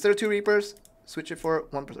 Instead of 2 Reapers, switch it for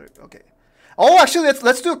 1 Berserker. Okay. Oh, actually,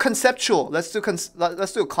 let's do a conceptual. Let's do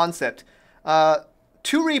a concept.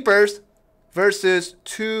 2 Reapers versus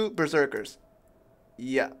 2 Berserkers.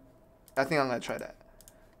 Yeah, I think I'm gonna try that.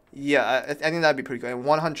 Yeah, I think that'd be pretty good. And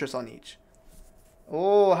 1 Huntress on each.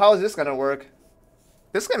 Oh, how is this gonna work?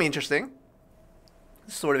 This is gonna be interesting.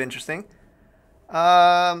 This is sort of interesting.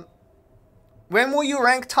 When will you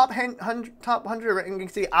rank top 100 ranking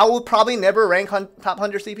CP? I will probably never rank top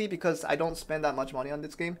 100 CP because I don't spend that much money on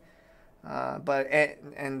this game. But a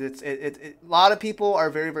lot of people are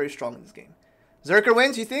very, very strong in this game. Zerker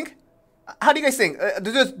wins, you think? How do you guys think?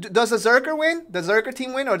 Does the Zerker win? The Zerker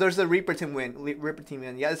team win, or does the Reaper team win?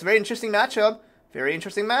 Yeah, it's a very interesting matchup.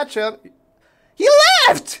 He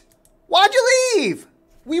left! Why'd you leave?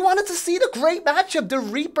 We wanted to see the great matchup, the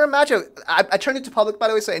Reaper matchup. I turned it to public, by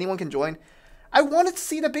the way, so anyone can join. I wanted to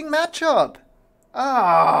see the big matchup.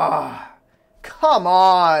 Ah, come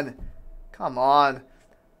on.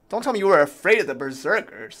 Don't tell me you were afraid of the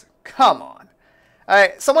Berserkers. Come on. All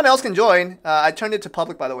right, someone else can join. I turned it to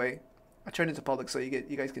public, by the way. So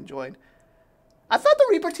you guys can join. I thought the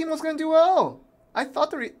Reaper team was gonna do well.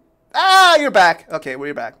 You're back. Okay, well,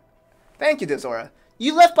 you're back. Thank you, Dizora.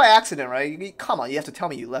 You left by accident, right? Come on, you have to tell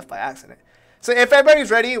me you left by accident. So if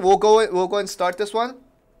everybody's ready, we'll go and start this one.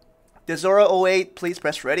 Dizora08, please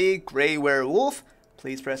press ready. Grey Werewolf,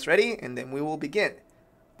 please press ready, and then we will begin.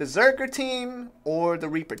 The Zerker team or the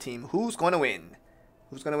Reaper team? Who's going to win?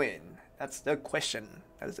 That's the question.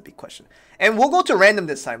 That is a big question. And we'll go to random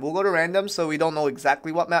this time. So we don't know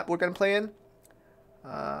exactly what map we're going to play in.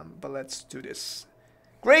 But let's do this.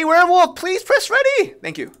 Grey Werewolf, please press ready.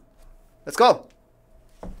 Thank you. Let's go.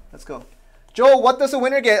 Joel, what does the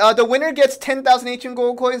winner get? The winner gets 10,000 ancient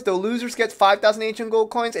gold coins. The losers get 5,000 ancient gold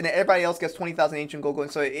coins. And everybody else gets 20,000 ancient gold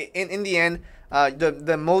coins. So in the end,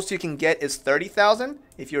 the most you can get is 30,000.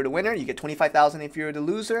 If you're the winner, you get 25,000 if you're the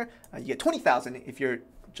loser. You get 20,000 if you're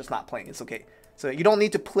just not playing. It's okay. So you don't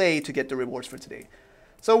need to play to get the rewards for today.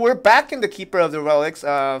 So we're back in the Keeper of the Relics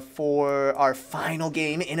for our final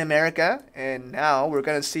game in America. And now we're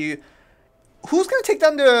going to see who's going to take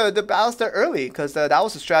down the Ballista early. Because that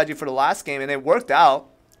was the strategy for the last game, and it worked out.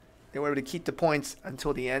 They were able to keep the points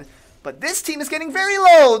until the end. But this team is getting very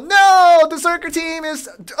low. No! The Zerker team is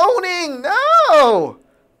owning. No!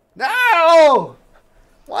 No!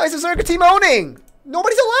 Why is the Zerker team owning?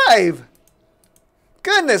 Nobody's alive.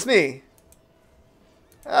 Goodness me.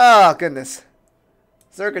 Oh, goodness.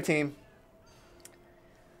 Zerker team.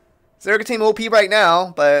 Zerker team OP right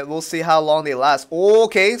now, but we'll see how long they last.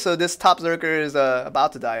 Okay, so this top Zerker is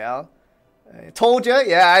about to die out. I told you.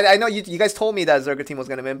 Yeah, I know you guys told me that Zerker team was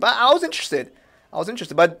going to win, but I was interested.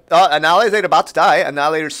 But Annihilator about to die.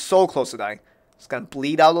 Annihilator's so close to dying. It's going to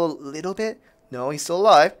bleed out a little bit. No, he's still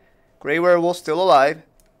alive. Grey Werewolf still alive.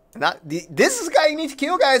 This is the guy you need to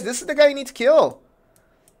kill, guys. This is the guy you need to kill.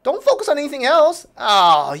 Don't focus on anything else.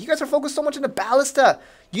 Oh, you guys are focused so much on the Ballista.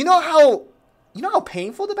 You know how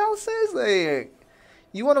painful the Ballista is? Like,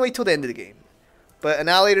 you want to wait till the end of the game. But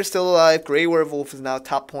Annihilator's still alive. Grey Werewolf is now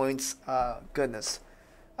top points. Goodness.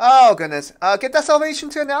 Oh, goodness. Get that salvation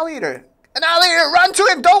to Annihilator. Annihilator, run to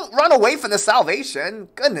him. Don't run away from the salvation.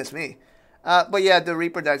 Goodness me. But yeah, the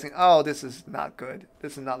Reaper dies. Oh, this is not good.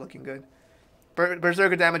 This is not looking good.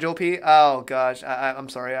 Berserker damage OP. Oh, gosh. I'm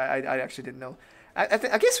sorry. I actually didn't know. I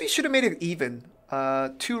guess we should have made it even.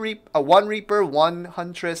 One Reaper, one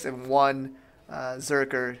Huntress, and one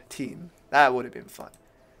Zerker team. That would have been fun.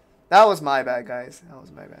 That was my bad, guys. That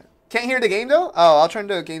was my bad. Can't hear the game, though? Oh, I'll turn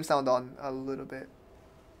the game sound on a little bit.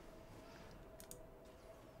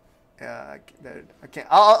 Yeah, I can't.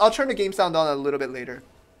 I'll turn the game sound on a little bit later.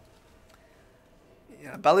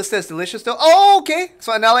 Yeah, Ballista is delicious, though. Oh, okay.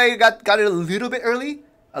 So Annihilator got it a little bit early.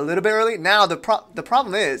 A little bit early. Now, the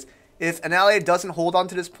problem is, if Annihilator doesn't hold on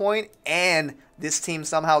to this point, and this team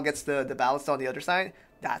somehow gets the Ballista on the other side,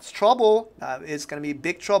 that's trouble. It's going to be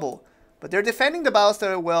big trouble. But they're defending the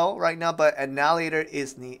Ballista well right now, but Annihilator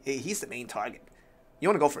he's the main target. You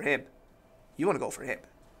want to go for him. You want to go for him.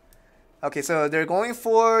 Okay, so they're going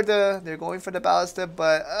for the Ballista,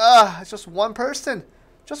 but it's just one person.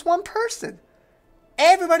 Just one person.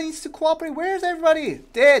 Everybody needs to cooperate. Where's everybody?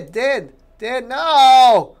 Dead.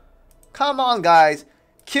 No! Come on, guys.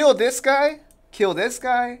 Kill this guy,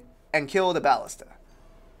 and kill the Ballista.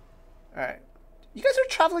 Alright. You guys are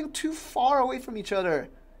traveling too far away from each other.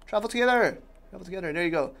 Travel together. There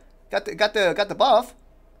you go. Got the buff.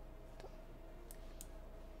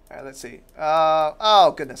 Alright, let's see.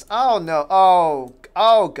 Oh goodness. Oh no.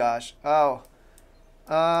 Oh gosh. Oh.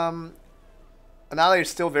 Annihilator's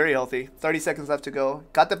still very healthy. 30 seconds left to go.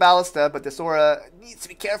 Got the Ballista, but the Sora needs to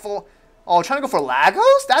be careful. Oh, trying to go for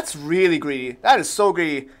Lagos? That's really greedy. That is so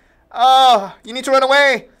greedy. Oh, you need to run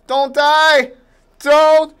away. Don't die.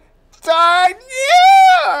 Don't die.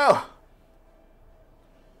 Yeah!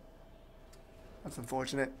 That's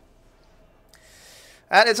unfortunate.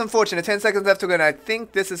 That is unfortunate. 10 seconds left to go, and I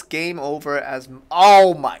think this is game over as...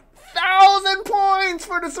 Oh, my. 1,000 points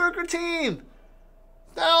for the Zerker team.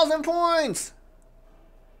 1,000 points.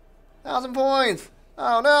 1,000 points.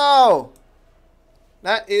 Oh, no.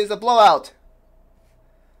 That is a blowout.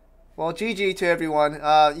 Well, GG to everyone.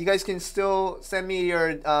 You guys can still send me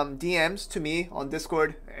your DMs to me on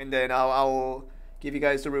Discord, and then I will give you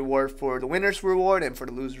guys the reward for the winner's reward and for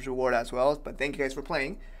the loser's reward as well. But thank you guys for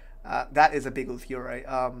playing. That is a big meteorite.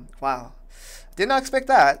 Wow. Did not expect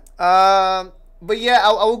that. But yeah,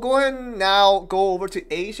 I will go ahead and now go over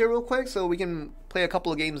to Asia real quick so we can play a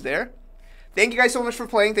couple of games there. Thank you guys so much for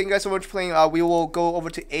playing. We will go over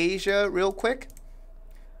to Asia real quick.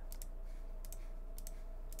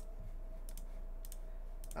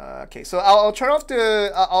 Okay, so I'll turn off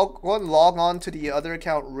I'll go and log on to the other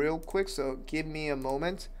account real quick, so give me a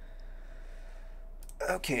moment.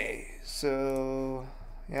 Okay, so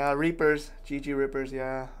yeah, Reapers, GG Reapers,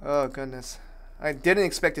 yeah. Oh goodness, I didn't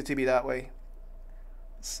expect it to be that way.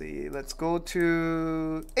 Let's see, let's go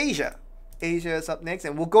to Asia. Asia is up next,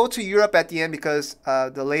 and we'll go to Europe at the end because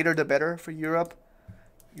the later the better for Europe.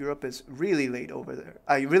 Europe is really late over there.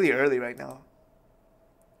 Really early right now.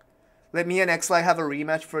 Let me and Xlight have a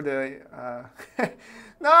rematch for the...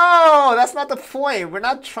 No, that's not the point. We're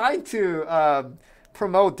not trying to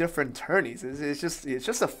promote different tourneys. It's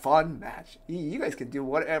just a fun match. You guys can do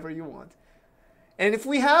whatever you want. And if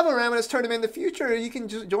we have a Ramoness tournament in the future, you can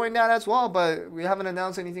just join that as well. But we haven't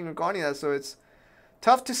announced anything regarding that, so it's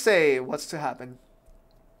tough to say what's to happen.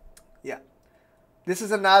 Yeah. This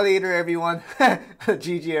is Annihilator, everyone.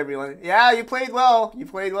 GG, everyone. Yeah, you played well.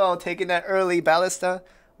 Taking that early Ballista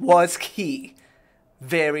was key.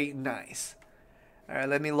 Very nice. Alright,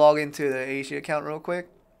 let me log into the Asia account real quick.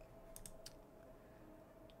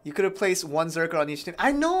 You could have placed one Zerker on each team.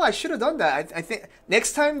 I know, I should have done that. I think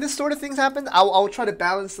next time this sort of things happen, I'll try to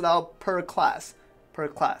balance it out per class.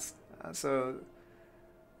 So,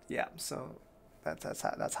 yeah, so that's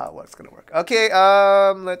how it's gonna work. Okay,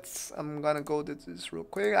 I'm gonna go to this real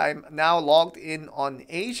quick. I'm now logged in on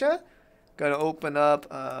Asia. Gonna open up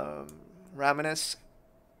Ramoness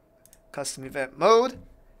custom event mode,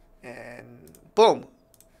 and boom,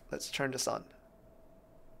 let's turn this on.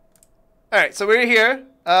 All right, so we're here.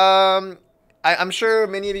 I'm sure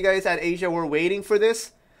many of you guys at Asia were waiting for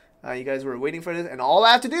this. You guys were waiting for this, and all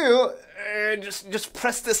I have to do just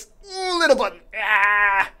press this little button.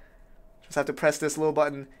 Just have to press this little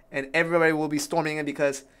button, and everybody will be storming in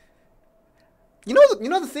because you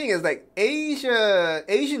know the thing is, like,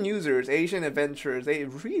 Asian users, Asian adventurers, they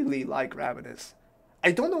really like Ramoness.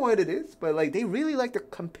 I don't know what it is, but like they really like the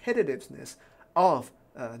competitiveness of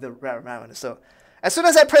the Ramoness. So as soon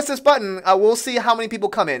as I press this button, we'll see how many people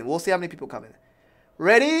come in.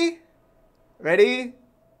 Ready?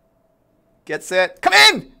 Get set. Come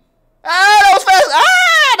in! That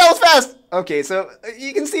was fast! Okay, so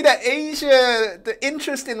you can see that Asia, the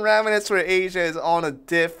interest in Ramoness for Asia is on a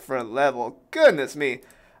different level. Goodness me.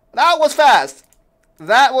 That was fast.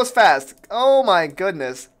 Oh my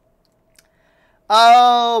goodness.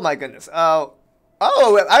 Oh,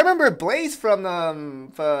 I remember Blaze from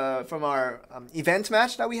our event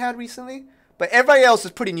match that we had recently. But everybody else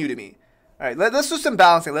is pretty new to me. Alright, let's do some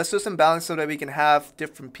balancing. Let's do some balance so that we can have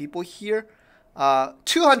different people here.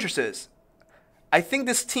 2 Huntresses. I think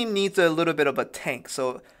this team needs a little bit of a tank.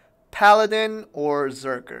 So, Paladin or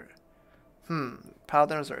Zerker?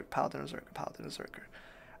 Paladin or Zerker?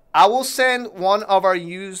 I will send one of our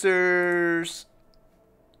users,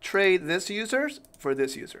 trade this users for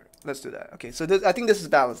this user. Let's do that. Okay, so I think this is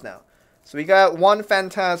balanced now. So we got one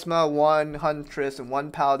Phantasma, one Huntress, and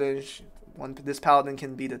one Paladin. This Paladin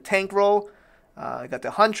can be the tank role. I got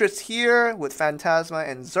the Huntress here with Phantasma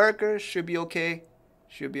and Zerker. Should be okay.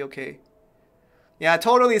 Yeah,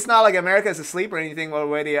 totally. It's not like America is asleep or anything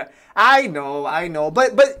already. I know.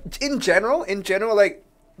 But in general, like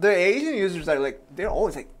the Asian users are like, they're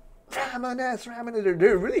always like Ramoness.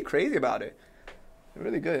 They're really crazy about it. They're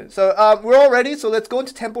really good. So we're all ready. So let's go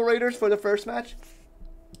into Temple Raiders for the first match.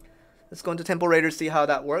 Let's go into Temple Raiders, see how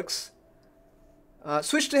that works.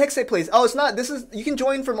 Switch to Hexe Plays. Oh, it's not. You can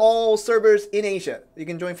join from all servers in Asia.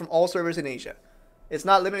 It's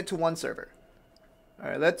not limited to one server. All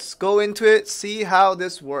right, let's go into it. See how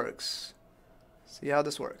this works.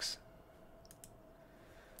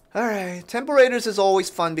 All right, Temple Raiders is always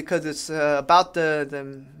fun because it's about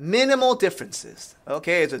the minimal differences.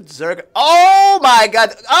 Okay, it's a Zerker. Oh my god,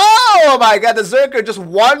 the Zerker just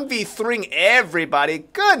 1v3ing everybody.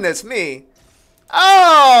 Goodness me.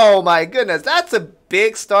 Oh my goodness, that's a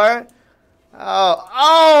big start.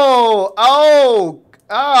 Oh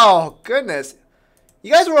goodness.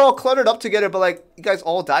 You guys were all cluttered up together, but like you guys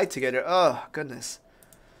all died together. Oh goodness.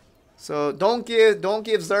 So don't give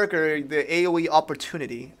Zerker the AoE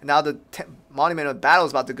opportunity. Now the Monument of Battle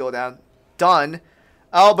is about to go down. Done.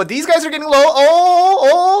 Oh, but these guys are getting low.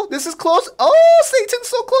 Oh, this is close. Oh, Satan's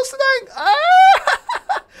so close to dying.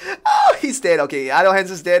 Oh, he's dead. Okay, Idlehans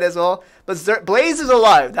is dead as well. But Blaze is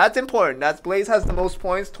alive. That's important. Blaze has the most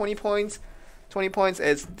points. 20 points. 20 points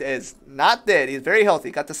is not dead. He's very healthy.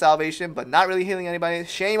 Got the salvation, but not really healing anybody.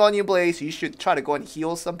 Shame on you, Blaze. You should try to go and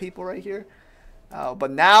heal some people right here.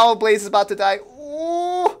 But now Blaze is about to die.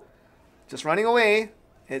 Ooh, just running away.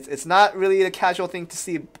 It's not really a casual thing to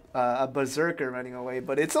see a berserker running away,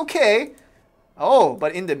 but it's okay. Oh,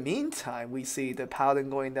 but in the meantime, we see the Paladin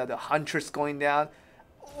going down, the Huntress going down.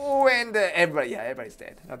 Oh, and everybody's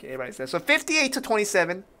dead. Okay, everybody's dead. So 58 to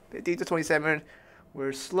 27. 58 to 27.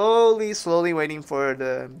 We're slowly waiting for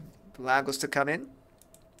the Lagos to come in.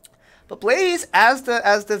 But Blaze, as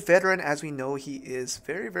the veteran, as we know, he is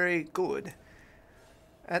very, very good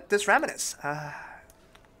at this Ramoness. I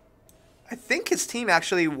think his team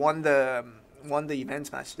actually won the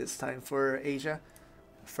events match this time for Asia.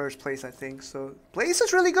 First place, I think. So Blaze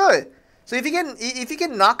is really good. So if you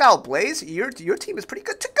can knock out Blaze, your team is pretty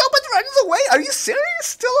good to go. But runs away. Are you serious?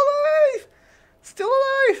 Still alive.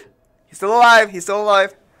 He's still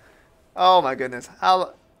alive. Oh my goodness.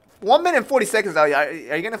 1 minute and 40 seconds now. Are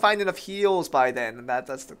you gonna find enough heals by then?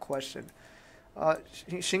 That's the question.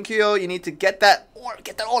 Shinkyo, you need to get that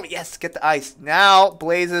orb. Yes, get the ice. Now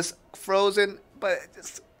Blaze is frozen, but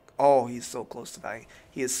he's so close to dying.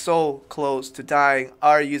 He is so close to dying.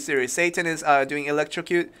 Are you serious? Satan is doing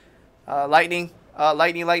electrocute, lightning. A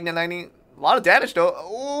lot of damage though.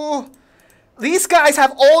 Ooh. These guys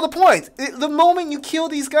have all the points. The moment you kill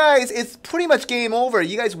these guys, it's pretty much game over.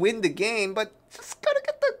 You guys win the game, but just gotta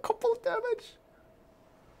get the couple of damage.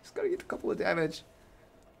 Just gotta get a couple of damage.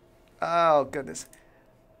 Oh, goodness.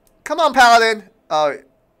 Come on, Paladin. Oh.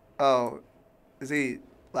 Is he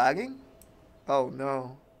lagging? Oh,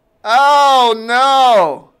 no. Oh,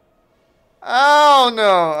 no. Oh,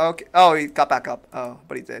 no. Okay. Oh, he got back up. Oh,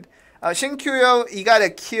 but he did. Shinkyo, you gotta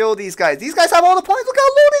kill these guys. These guys have all the points. Look how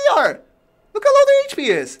low they are. Look how low their HP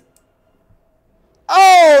is.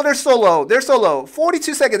 Oh, they're so low. They're so low.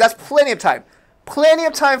 42 seconds. That's plenty of time. Plenty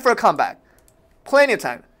of time for a comeback. Plenty of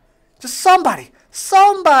time. Just somebody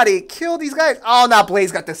kill these guys. Oh, now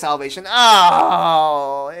Blaze got the salvation.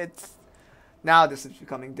 Oh, it's... Now this is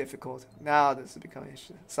becoming difficult. Now this is becoming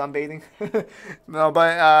sunbathing. No,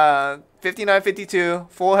 but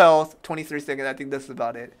 59-52, full health, 23 seconds. I think this is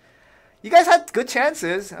about it. You guys had good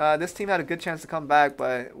chances. This team had a good chance to come back,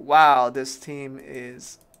 but wow, this team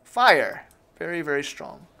is fire. Very, very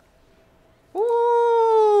strong.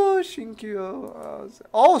 Ooh, Shinkyo.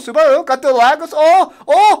 Oh, Subaru got the lag. Oh,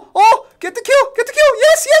 get the kill.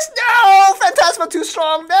 Yes. No, Phantasma too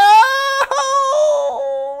strong. No,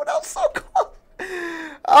 that was so close.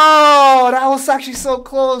 Oh, that was actually so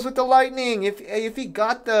close with the lightning. If he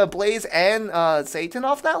got the Blaze and Satan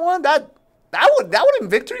off that one, that would have been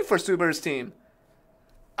victory for Subaru's team.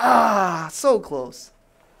 Ah, so close.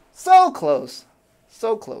 So close.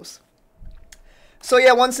 So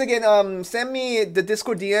yeah, once again, send me the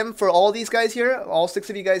Discord DM for all these guys here, all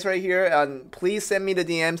 6 of you guys right here, and please send me the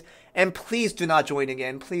DMs, and please do not join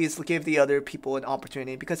again. Please give the other people an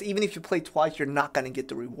opportunity, because even if you play twice, you're not going to get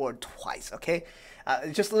the reward twice, okay?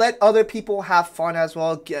 Just let other people have fun as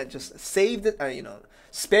well. Just save the,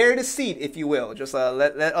 spare the seat, if you will. Just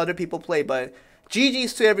let other people play, but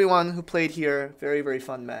GG's to everyone who played here. Very, very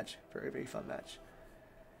fun match. Very, very fun match.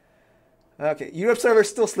 Okay, Europe server's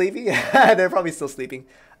still sleepy. They're probably still sleeping.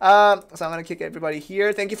 So I'm gonna kick everybody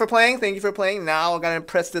here. Thank you for playing. Now I'm gonna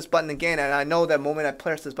press this button again, and I know that moment I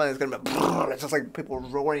press this button, it's gonna be it's just like people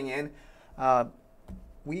roaring in.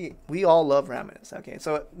 We all love Ramoness. Okay,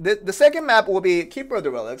 so the second map will be Keeper of the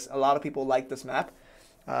Relics. A lot of people like this map,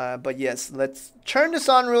 but yes, let's turn this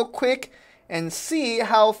on real quick and see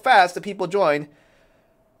how fast the people join.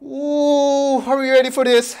 Ooh, are we ready for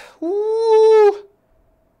this? Ooh.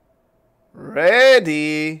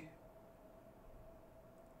 Ready,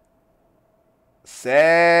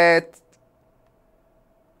 set,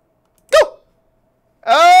 go!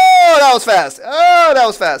 Oh, that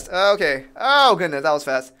was fast. Okay. Oh, goodness, that was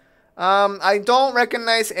fast. I don't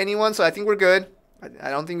recognize anyone, so I think we're good. I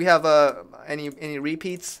don't think we have any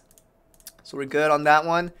repeats, so we're good on that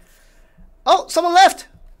one. Oh, someone left.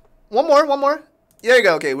 One more. There you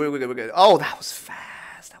go. Okay, we're good. Oh, that was fast.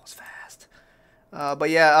 But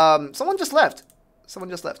yeah, someone just left. So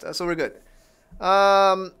we're good.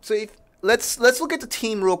 So let's look at the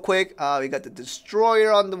team real quick. We got the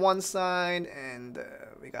Destroyer on the one side, and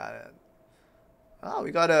we got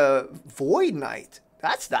a Void Knight.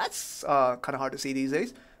 That's kind of hard to see these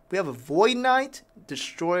days. We have a Void Knight,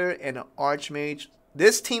 Destroyer, and an Archmage.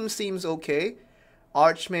 This team seems okay.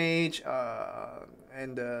 Archmage,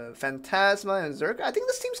 and Phantasma and Zerk. I think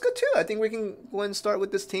this team's good too. I think we can go and start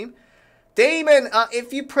with this team. Damon,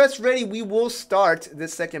 if you press ready, we will start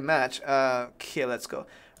this second match. Okay, let's go.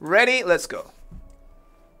 Ready? Let's go.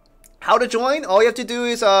 How to join? All you have to do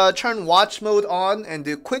is turn watch mode on and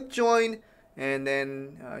do quick join, and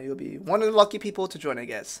then you'll be one of the lucky people to join, I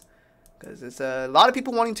guess. Because there's a lot of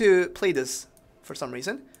people wanting to play this for some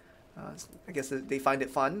reason. I guess they find it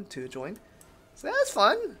fun to join. So that's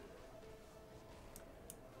fun.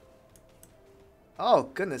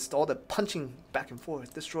 Oh, goodness, all the punching back and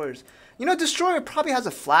forth. Destroyers. Destroyer probably has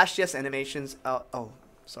the Flash Yes animations. Oh,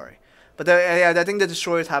 sorry. But yeah, I think the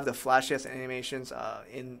Destroyers have the Flash Yes animations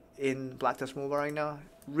in Black Tusk Mobile right now.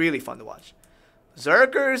 Really fun to watch.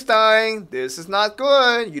 Zerker is dying. This is not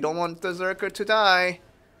good. You don't want the Zerker to die.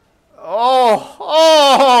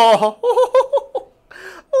 Oh,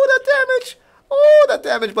 that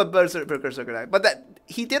damage. But Berserker died. But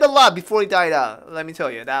he did a lot before he died out. Let me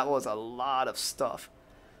tell you, that was a lot of stuff.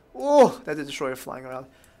 Oh, that's the Destroyer flying around.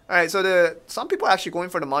 Alright, so some people are actually going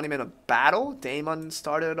for the Monument of Battle. Damon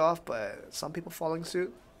started it off, but some people following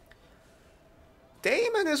suit.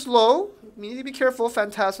 Damon is low. You need to be careful,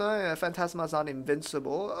 Phantasma. Phantasma is not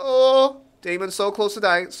invincible. Oh, Damon's so close to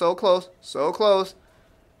dying. So close.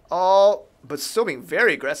 Oh, but still being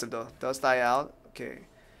very aggressive, though. Does die out. Okay.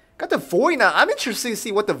 Got the Void Knight. I'm interested to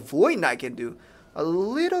see what the Void Knight can do. A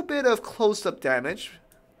little bit of close-up damage.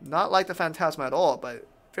 Not like the Phantasma at all, but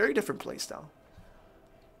very different playstyle.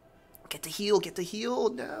 Get the heal. Get the heal.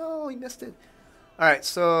 No, he missed it. Alright,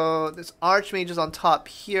 so this Archmage is on top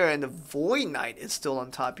here, and the Void Knight is still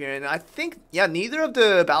on top here. And I think, yeah, neither of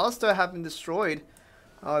the Ballista have been destroyed.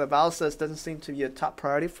 The Ballista doesn't seem to be a top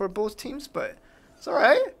priority for both teams, but it's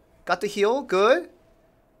alright. Got the heal, good.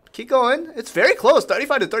 Keep going. It's very close,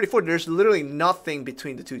 35 to 34. There's literally nothing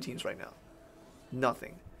between the two teams right now.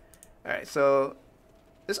 Nothing. Alright, so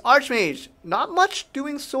this Archmage, not much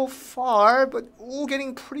doing so far, but ooh,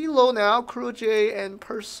 getting pretty low now. Kuroge and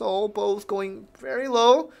Perso both going very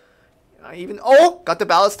low. Got the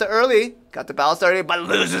Ballista early. Got the Ballista early, but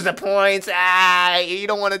loses the points. You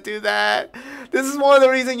don't want to do that. This is one of the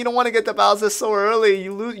reasons you don't want to get the Ballista so early.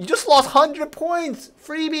 You just lost 100 points.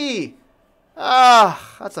 Freebie.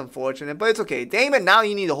 That's unfortunate, but it's okay. Damon, now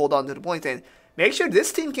you need to hold on to the points and make sure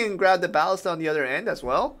this team can grab the Ballista on the other end as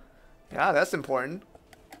well. Yeah, that's important.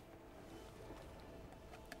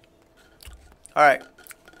 Alright.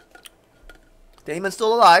 Damon's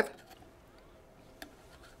still alive.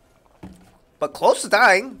 But close to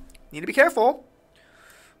dying. Need to be careful.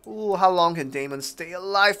 Ooh, how long can Damon stay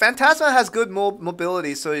alive? Phantasma has good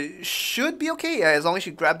mobility, so it should be okay. Yeah, as long as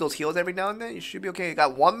you grab those heals every now and then, you should be okay. You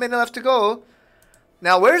got 1 minute left to go.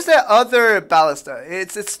 Now, where's that other Ballista?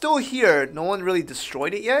 It's still here. No one really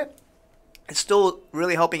destroyed it yet. It's still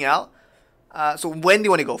really helping out. So when do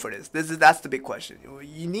you want to go for this? That's the big question.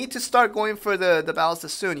 You need to start going for the Ballista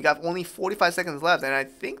soon. You got only 45 seconds left, and I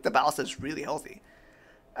think the Ballista is really healthy.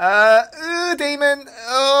 Damon.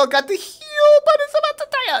 Oh, got the heal, but it's about to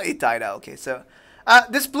die out. It died out. Okay, so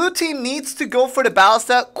this blue team needs to go for the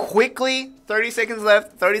Ballista quickly. 30 seconds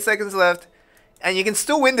left. 30 seconds left. And you can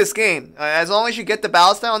still win this game. As long as you get the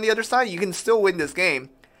Ballista on the other side, you can still win this game.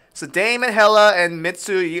 So Damon, Hella, and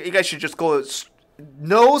Mitsu, you guys should just go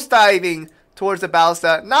nose diving towards the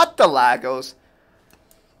Ballista, not the Lagos.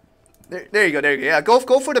 There you go, there you go. Yeah, go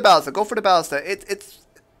for the Ballista. Go for the Ballista. It's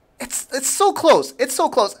so close. It's so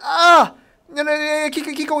close. No,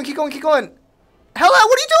 keep going. Hella,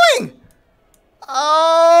 what are you doing?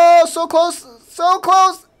 Oh, so close, so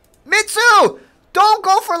close. Mitsu, don't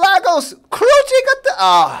go for Lagos. Kuroji got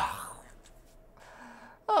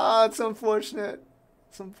the. It's unfortunate.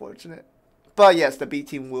 It's unfortunate. But yes, the B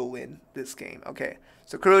team will win this game. Okay.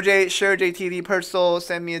 So Kuroji, share JTV, Perso,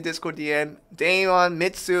 send me a Discord DM. Daemon,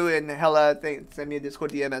 Mitsu, and Hella, send me a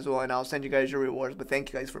Discord DM as well, and I'll send you guys your rewards. But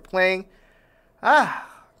thank you guys for playing.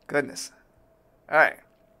 Goodness. Alright.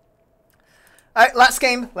 Alright, last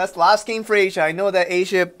game. Last game for Asia. I know that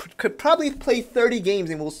Asia could probably play 30 games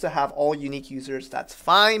and we'll still have all unique users. That's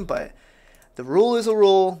fine, but the rule is a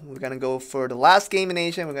rule. We're going to go for the last game in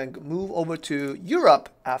Asia. We're going to move over to Europe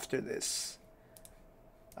after this.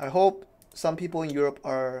 I hope some people in Europe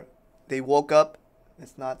they woke up.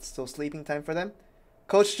 It's not still sleeping time for them.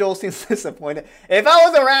 Coach Joel seems disappointed. If I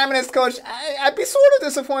was a Ramoness coach, I'd be sort of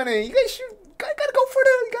disappointed. You guys gotta go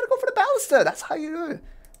for the Ballista. That's how you do it.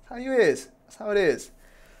 That's how it is.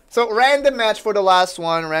 So random match for the last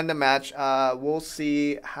one. Random match. We'll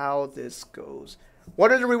see how this goes.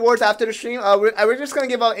 What are the rewards after the stream? We're just gonna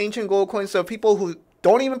give out ancient gold coins. So people who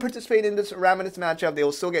don't even participate in this Ramoness matchup, they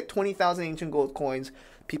will still get 20,000 ancient gold coins.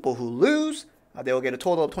 People who lose, they will get a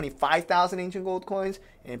total of 25,000 ancient gold coins,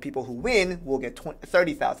 and people who win will get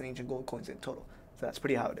 30,000 ancient gold coins in total. So that's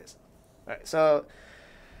pretty how it is. All right, so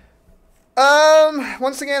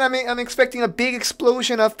once again, I'm expecting a big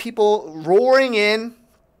explosion of people roaring in.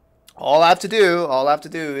 All I have to do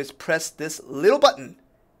is press this little button,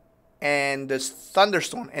 and this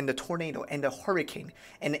thunderstorm and the tornado and the hurricane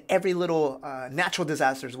and every little natural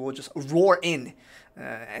disasters will just roar in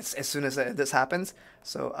as soon as this happens.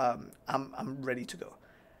 So I'm ready to go.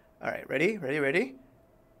 All right, ready?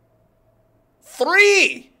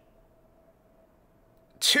 3,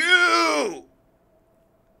 2,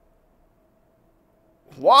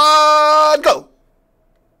 1, go!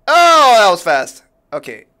 Oh, that was fast.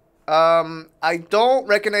 Okay. I don't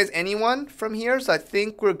recognize anyone from here, so I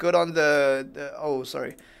think we're good on oh,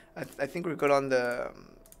 sorry. I think we're good on the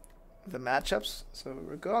matchups, so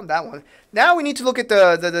we're good on that one. Now we need to look at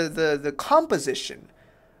the composition.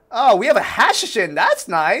 Oh, we have a Hashashin. That's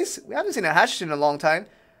nice. We haven't seen a Hashashin in a long time.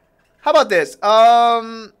 How about this?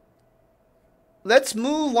 Let's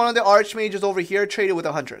move one of the Archmages over here, trade it with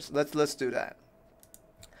a Huntress. Let's do that.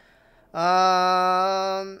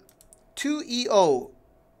 2 EO.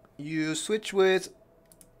 You switch with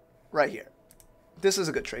right here. This is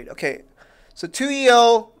a good trade. Okay, so 2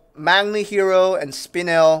 EO, Magni Hero, and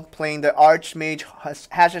Spinel playing the Archmage,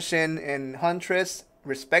 Hashashin, and Huntress,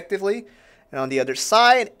 respectively. And on the other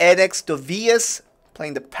side, Edex Dovius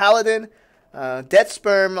playing the Paladin, Death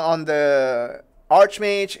Sperm on the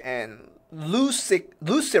Archmage, and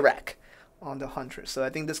Lucirac on the Huntress. So I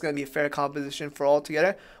think this is going to be a fair composition for all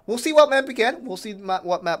together. We'll see what map we get. We'll see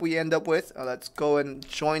what map we end up with. Let's go and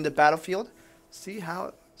join the battlefield. See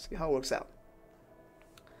how it works out.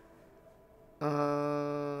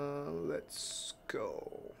 Let's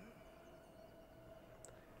go.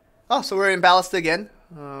 Oh, so we're in Ballista again.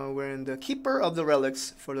 We're in the Keeper of the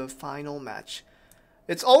Relics for the final match.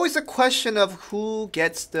 It's always a question of who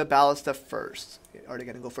gets the Ballista first. Are they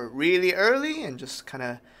going to go for it really early and just kind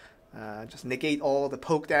of just negate all the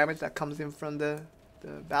poke damage that comes in from the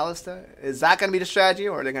Ballista? Is that going to be the strategy,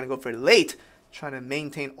 or are they going to go for it late, trying to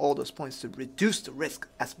maintain all those points to reduce the risk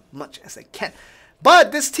as much as they can?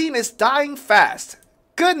 But this team is dying fast.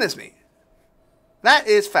 Goodness me. That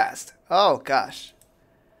is fast. Oh, gosh.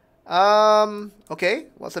 Okay.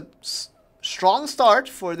 What's a strong start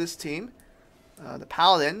for this team? The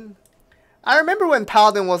Paladin. I remember when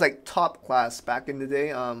Paladin was like top class back in the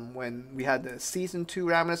day, when we had the Season 2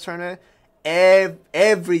 Ramoness tournament.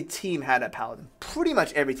 Every team had a Paladin. Pretty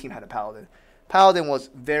much every team had a Paladin. Paladin was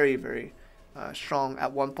very, very strong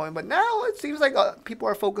at one point, but now it seems like people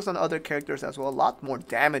are focused on other characters as well. A lot more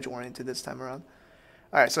damage oriented this time around.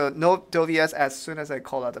 Alright, so no Dovias as soon as I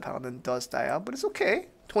call out the Paladin does die out, but it's okay.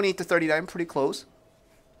 28 to 39, pretty close.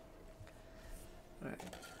 Alright.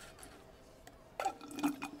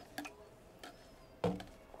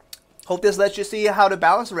 Hope this lets you see how to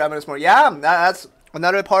balance the Ramoness more. Yeah, that's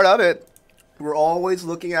another part of it. We're always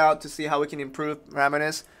looking out to see how we can improve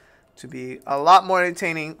Ramoness to be a lot more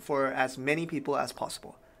entertaining for as many people as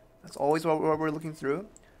possible. That's always what we're looking through.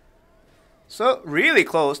 So really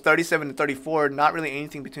close, 37 to 34. Not really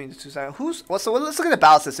anything between the two sides. So let's look at the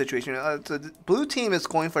Ballista situation. So the blue team is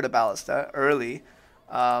going for the Ballista early.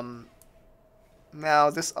 Now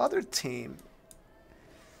this other team,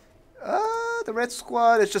 the red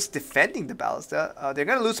squad is just defending the Ballista. They're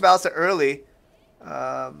gonna lose Ballista early.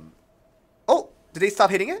 Oh, did they stop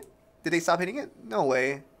hitting it? Did they stop hitting it? No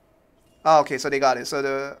way. Oh, okay, so they got it.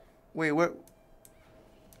 So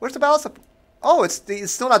where's the Ballista? Oh, it's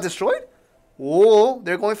still not destroyed. Whoa,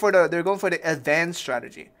 they're going for the advanced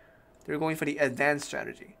strategy. Going for the advanced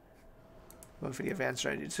strategy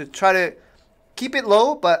to try to keep it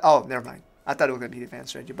low. But oh, never mind. I thought it was gonna be the advanced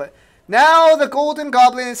strategy. But now the Golden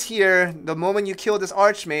Goblin is here. The moment you kill this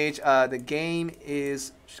Archmage, the game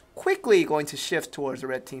is quickly going to shift towards the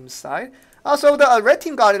red team's side. Also, the red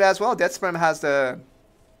team got it as well. Deathsperm has the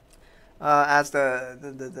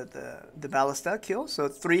Ballista kill. So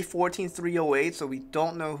 314, 308. So we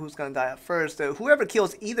don't know who's gonna die at first. Whoever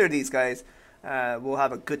kills either of these guys will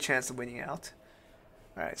have a good chance of winning out.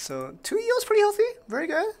 All right, so 2 heals pretty healthy, very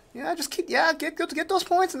good. Yeah, just get those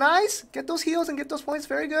points, nice. Get those heals and get those points,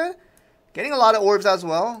 very good. Getting a lot of orbs as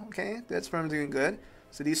well. Okay, that's from doing good.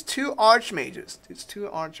 So these two archmages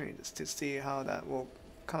to see how that will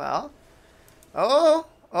come out. Oh,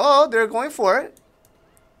 they're going for it.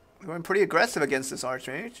 Going pretty aggressive against this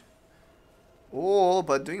archmage. Oh,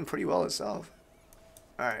 but doing pretty well itself.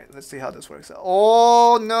 All right, let's see how this works out.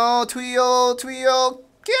 Oh no, Tuyo.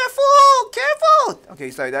 Careful!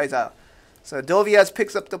 Okay, sorry, that is out. So Dovias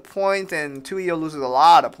picks up the point, and Tuyo loses a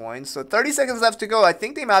lot of points. So 30 seconds left to go. I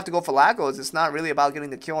think they might have to go for Lagos. It's not really about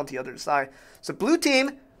getting the kill on the other side. So blue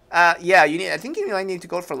team, yeah, I think you might need to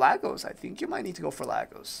go for Lagos.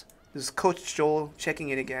 This is Coach Joel checking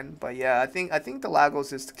it again. But yeah, I think the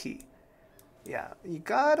Lagos is the key. Yeah, you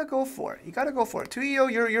gotta go for it.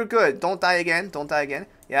 Tuyo, you're good. Don't die again.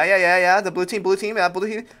 Yeah. The blue team. Yeah, blue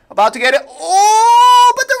team about to get it.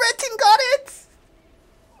 Oh, but the red team got it.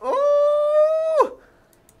 Oh.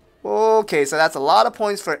 Okay, so that's a lot of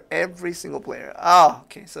points for every single player. Oh,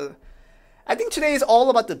 okay. So I think today is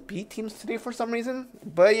all about the B teams today for some reason.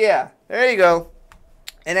 But yeah, there you go.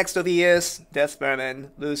 NXWS, Deathsperm,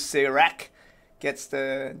 and Lucirac gets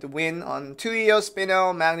the win on Tuyo,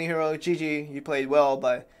 Spino, Magni Hero, GG. You played well,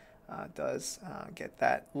 but does get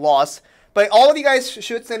that loss. But all of you guys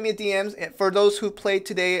should send me DMs. For those who played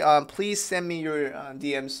today, please send me your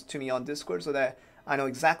DMs to me on Discord so that I know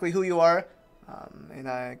exactly who you are, and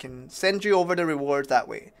I can send you over the rewards that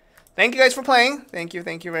way. Thank you guys for playing. Thank you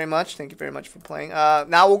very much. Thank you very much for playing.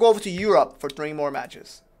 Now we'll go over to Europe for 3 more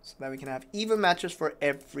matches, so that we can have even matches for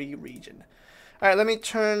every region. All right, let me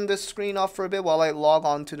turn the screen off for a bit while I log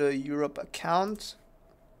on to the Europe account.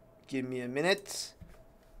 Give me a minute.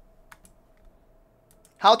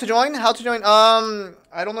 How to join?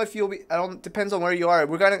 I don't know if you'll be. Depends on where you are.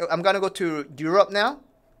 I'm gonna go to Europe now.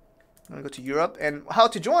 I'm gonna go to Europe, and how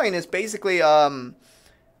to join is basically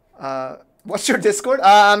what's your Discord?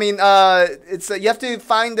 It's you have to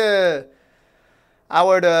find the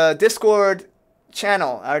Discord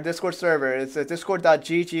channel, our Discord server. It's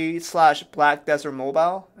discord.gg/Black Desert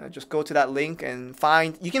Mobile. Just go to that link and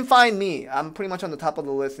you can find me. I'm pretty much on the top of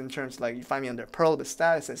the list in terms of, like, you find me under Pearl of the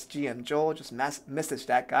Stat. It says GM Joel. Just message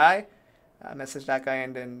that guy. And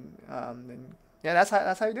then yeah,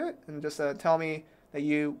 that's how you do it. And just tell me that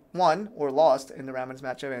you won or lost in the Ramoness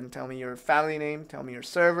matchup, and tell me your family name, tell me your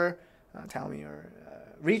server, tell me your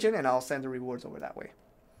region, and I'll send the rewards over that way.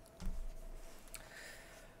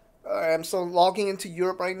 Alright, I'm so logging into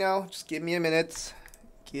Europe right now. Just give me a minute.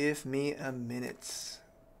 Give me a minute.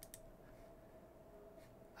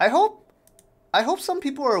 I hope some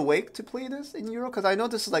people are awake to play this in Europe, because I know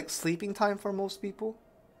this is like sleeping time for most people.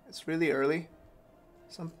 It's really early.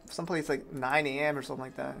 Some place like 9 a.m. or something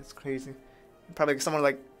like that. It's crazy. Probably somewhere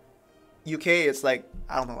like UK, it's like,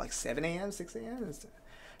 I don't know, like 7 a.m., 6 a.m. It's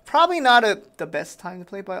probably not the best time to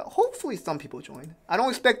play, but hopefully some people join. I don't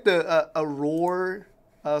expect a roar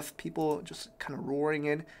of people just kind of roaring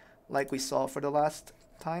in like we saw for the last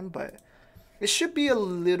time, but it should be a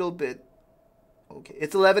little bit okay.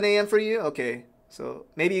 It's 11 a.m. for you? Okay, so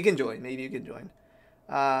maybe you can join.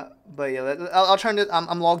 But yeah, I'll turn it.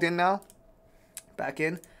 I'm logged in now. Back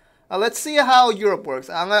in. Let's see how Europe works.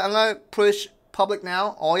 I'm gonna push public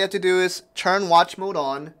now. All you have to do is turn watch mode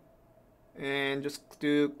on and just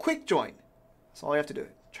do quick join. That's all you have to do.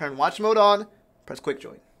 Turn watch mode on, press quick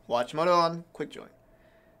join. Watch mode on, quick join.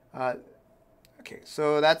 Okay,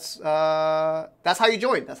 so that's how you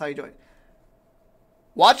join.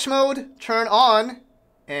 Watch mode, turn on,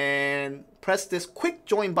 and press this quick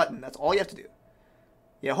join button. That's all you have to do.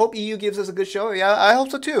 Yeah, hope EU gives us a good show. Yeah, I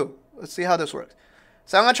hope so too. Let's see how this works.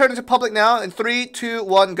 So I'm gonna turn it to public now. In 3, 2,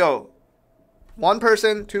 1, go. 1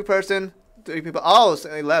 person, 2 person, 3 people. Oh, so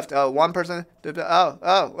they left. 1 person. 2 people.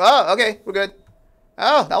 Oh. Okay, we're good.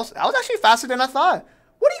 Oh, that was actually faster than I thought.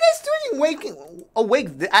 What are you guys doing awake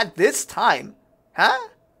at this time? Huh?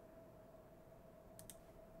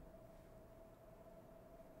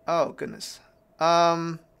 Oh, goodness.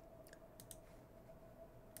 Oh,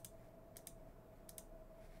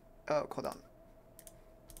 hold on.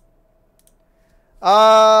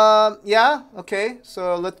 Yeah, okay.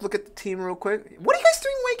 So let's look at the team real quick. What are you guys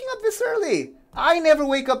doing waking up this early? I never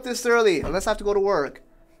wake up this early unless I have to go to work.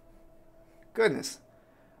 Goodness.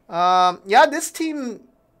 Yeah, this team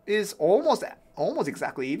is almost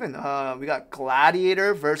exactly even. We got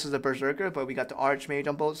Gladiator versus a Berserker, but we got the Archmage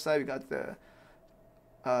on both sides. We got the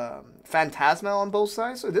Phantasma on both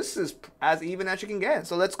sides. So this is as even as you can get.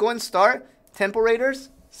 So let's go and start Temple Raiders.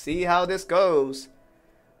 See how this goes.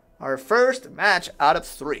 Our first match out of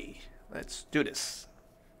 3. Let's do this.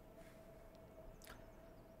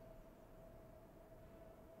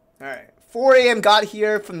 Alright. 4 a.m. got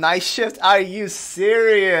here from night shift. Are you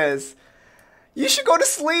serious? You should go to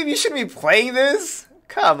sleep. You shouldn't be playing this.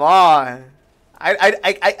 Come on.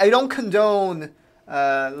 I don't condone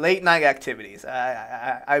late night activities.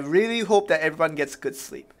 I really hope that everyone gets good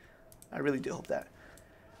sleep. I really do hope that.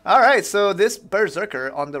 Alright, so this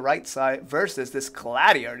Berserker on the right side versus this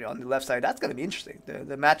Gladiator on the left side. That's going to be interesting.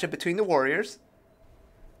 The matchup between the warriors.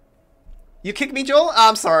 You kicked me, Joel?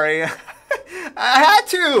 I'm sorry. I had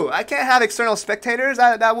to. I can't have external spectators.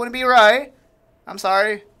 That wouldn't be right. I'm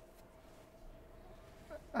sorry.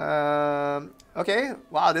 Okay.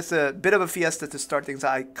 Wow, this is a bit of a fiesta to start things.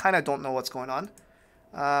 I kind of don't know what's going on.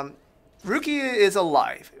 Rookie is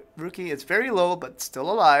alive. Rookie is very low, but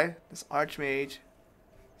still alive. This Archmage.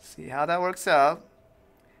 See how that works out.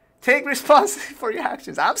 Take responsibility for your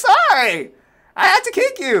actions. I'm sorry. I had to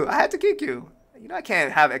kick you. You know I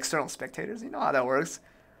can't have external spectators. You know how that works.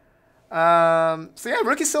 So yeah,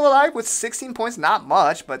 Rookie's still alive with 16 points. Not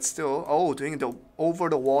much, but still. Oh, doing the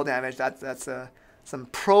over-the-wall damage. That's some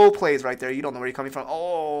pro plays right there. You don't know where you're coming from.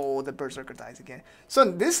 Oh, the Berserker dies again. So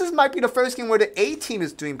this might be the first game where the A team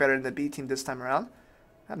is doing better than the B team this time around.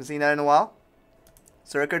 Haven't seen that in a while.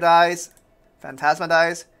 Berserker dies. Phantasma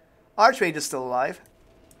dies. Archmage is still alive.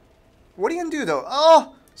 What are you gonna do though?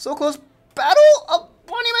 Oh, so close. Battle of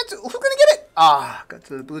Monument. Who's gonna get it? Ah,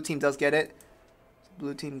 so the blue team does get it.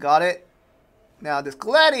 Blue team got it. Now this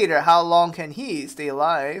Gladiator, how long can he stay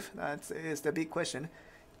alive? That is the big question.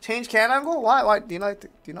 Change cam angle? Why? Do you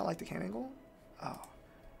not like the cam angle? Oh,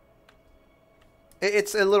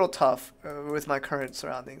 it's a little tough with my current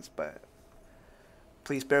surroundings, but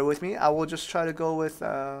please bear with me. I will just try to go with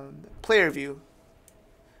player view.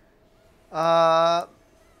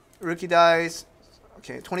 Rookie dies.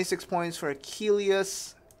 Okay, 26 points for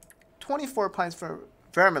Achilles. 24 points for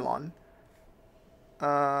Vermilon.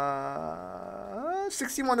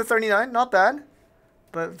 61 to 39, not bad.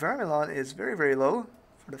 But Vermilon is very, very low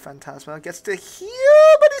for the Phantasma. Gets to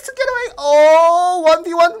heal, but he gets to get away. Oh,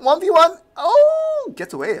 1v1, 1v1. Oh,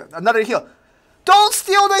 gets away. Another heal. Don't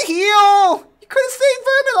steal the heal. You couldn't save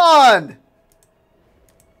Vermilon.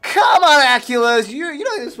 Come on, Aculus. You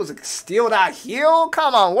know you're supposed to steal that heal?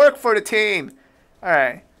 Come on, work for the team.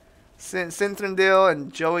 Alright. Synthrendill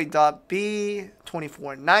and Joey.B.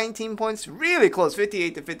 24, 19 points. Really close.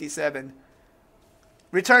 58 to 57.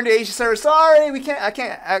 Return to Asia server. Sorry, we can't.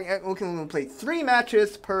 We can only play 3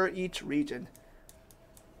 matches per each region.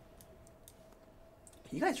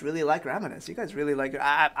 You guys really like Ramoness. You guys really like it.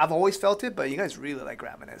 I've always felt it, but you guys really like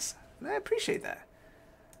Ramoness. And I appreciate that.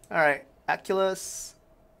 Alright. Aculus.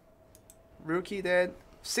 Rookie dead.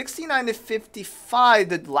 69 to 55.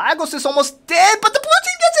 The Lagos is almost dead, but the blue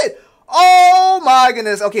team gets it. Oh my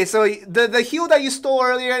goodness. Okay, so the heal that you stole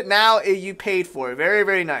earlier, now you paid for it. Very,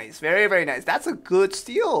 very nice. Very, very nice. That's a good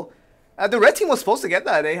steal. The red team was supposed to get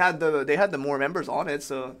that. They had the more members on it,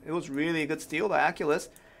 so it was really a good steal by Aculus.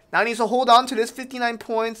 Now he needs to hold on to this 59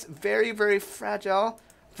 points. Very, very fragile.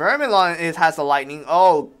 Vermilon has the lightning.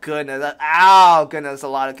 Oh goodness. Oh goodness, a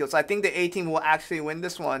lot of kills. So I think the A team will actually win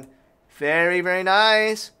this one. Very, very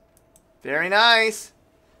nice. Very nice.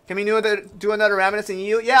 Can we do another Ramoness in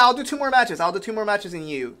EU? Yeah, I'll do 2 more matches. I'll do 2 more matches in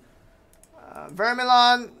EU.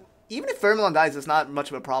 Vermilon, even if Vermilon dies, it's not much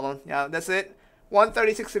of a problem. Yeah, that's it.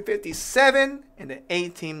 136 to 57. And the A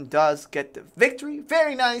team does get the victory.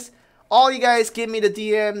 Very nice. All you guys give me the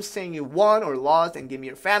DMs saying you won or lost and give me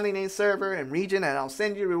your family name, server, and region, and I'll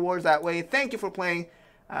send you rewards that way. Thank you for playing.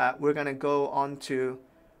 We're gonna go on to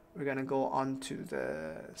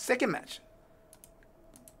the second match.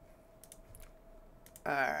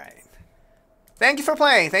 Alright. Thank you for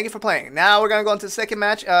playing. Thank you for playing. Now we're going to go into the second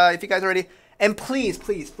match. If you guys are ready. And please,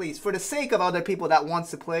 please, please, for the sake of other people that wants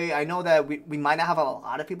to play, I know that we might not have a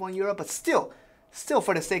lot of people in Europe, but still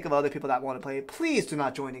for the sake of other people that want to play, please do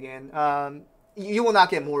not join again. You will not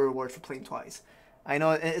get more rewards for playing twice. I know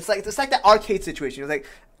it's like that arcade situation. It's like,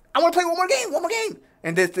 I want to play one more game.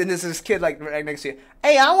 And this kid like right next to you.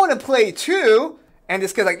 Hey, I want to play too. And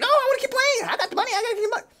this kid's like, no, I want to keep playing. I got the money. I got to keep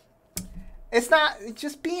money. It's not,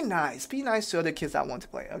 just be nice. Be nice to other kids that want to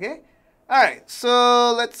play, okay? Alright,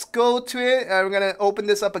 so let's go to it. We're going to open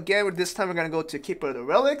this up again. This time we're going to go to Keeper of the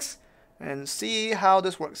Relics and see how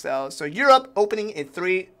this works out. So Europe opening in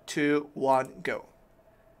 3, 2, 1, go.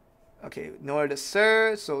 Okay, Nord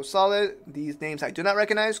Sir, so solid. These names I do not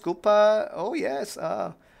recognize. Koopa, oh yes.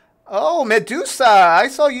 Oh, Medusa, I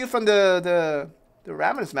saw you from the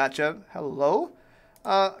Ramoness matchup. Hello.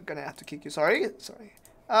 Gonna have to kick you, sorry.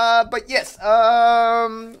 But yes,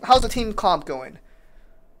 how's the team comp going?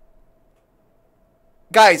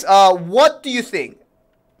 Guys, what do you think?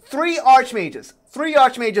 3 Archmages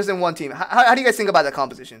in one team. How do you guys think about that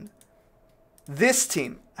composition? This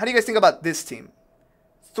team. How do you guys think about this team?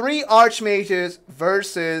 3 Archmages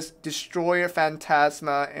versus Destroyer,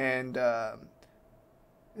 Phantasma, and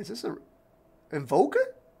is this a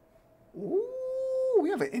Invoker? Ooh, we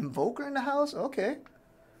have an Invoker in the house? Okay.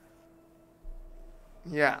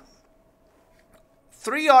 Yeah.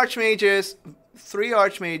 3 Archmages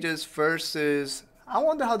versus... I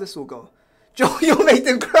wonder how this will go. Joe, you'll make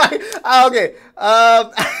them cry. Okay.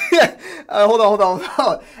 Hold on.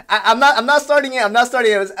 I'm not starting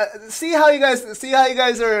it. See how you guys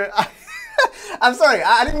are. I'm sorry.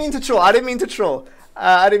 I didn't mean to troll.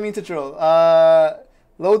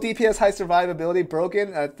 Low DPS, high survivability,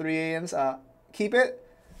 broken at 3 a.m. Keep it.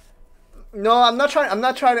 No, I'm not trying to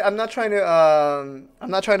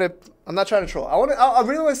troll. I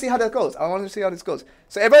really want to see how that goes. I want to see how this goes.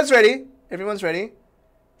 So everyone's ready.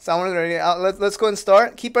 Someone's ready. Let's go and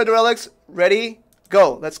start. Keeper of the Relics, ready,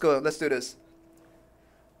 go. Let's go. Let's do this.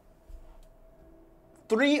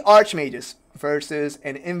 3 Archmages versus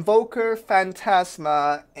an Invoker,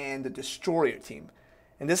 Phantasma, and the Destroyer team.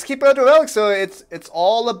 And this is Keeper of the Relics, so it's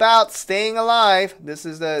all about staying alive. This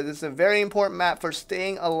is a very important map for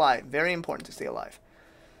staying alive. Very important to stay alive.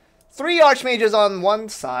 3 Archmages on one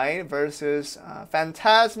side versus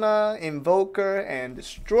Phantasma, Invoker, and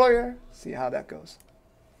Destroyer. See how that goes.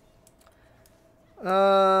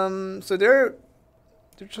 So they're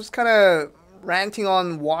just kind of ranting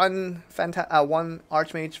on one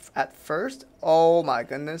Archmage at first. Oh my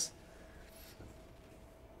goodness.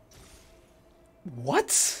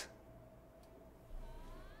 What?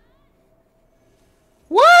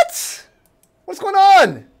 What's going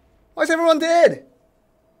on? Why is everyone dead?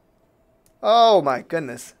 Oh my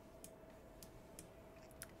goodness.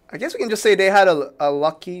 I guess we can just say they had a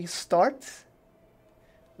lucky start.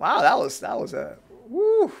 Wow, that was a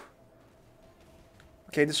woo.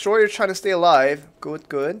 Okay, Destroyer trying to stay alive.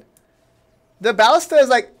 Good. The Ballista is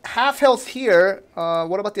like half health here.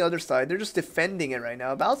 What about the other side? They're just defending it right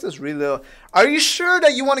now. Ballista is really low. Are you sure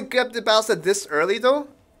that you want to get the Ballista this early though?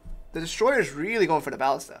 The Destroyer is really going for the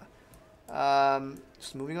Ballista.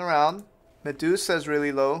 Just moving around. Medusa is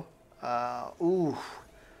really low. Ooh.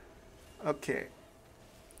 Okay.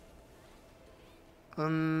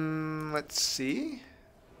 Let's see.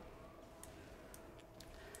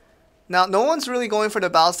 Now, no one's really going for the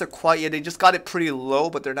Ballista quite yet. They just got it pretty low,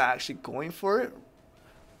 but they're not actually going for it.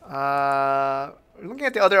 Looking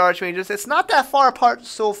at the other Archmages, it's not that far apart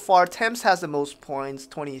so far. Thames has the most points,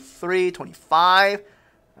 23, 25.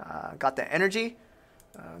 Got that energy.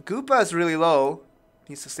 Goopa is really low.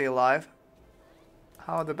 Needs to stay alive.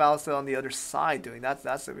 How are the Ballista on the other side doing?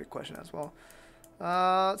 That's a big question as well.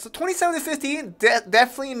 So 27 to 15,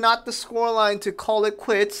 definitely not the scoreline to call it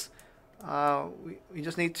quits. We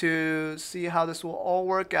just need to see how this will all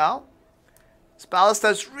work out. This Ballista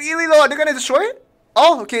is really low. Are they going to destroy it?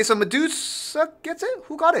 Oh, okay. So Medusa gets it?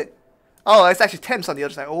 Who got it? Oh, it's actually Thames on the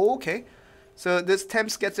other side. Oh, okay. So this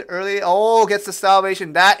Thames gets it early. Oh, gets the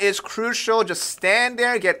salvation. That is crucial. Just stand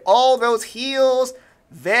there. Get all those heals.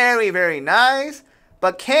 Very, very nice.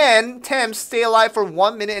 But can Thames stay alive for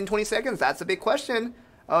 1 minute and 20 seconds? That's a big question.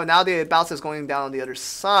 Oh, now the Ballista is going down on the other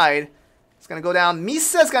side. It's going to go down.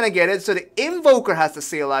 Misa's going to get it. So the Invoker has to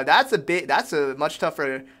stay alive. That's a much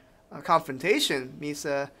tougher confrontation.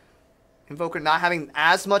 Misa, Invoker not having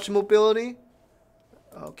as much mobility.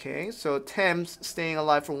 Okay, so Thames staying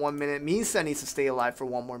alive for 1 minute. Misa needs to stay alive for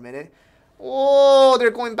 1 more minute. Oh, they're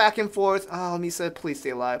going back and forth. Oh, Misa, please stay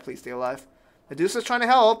alive. Please stay alive. Medusa's trying to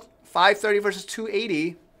help. 530 versus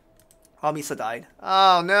 280. Oh, Misa died.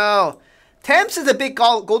 Oh, no. Thames is a big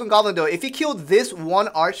golden goblin, though. If you kill this one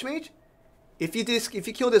Archmage, if you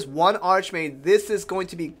kill this one Archmage, this is going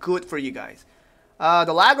to be good for you guys.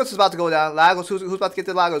 The Lagos is about to go down. Lagos, who's about to get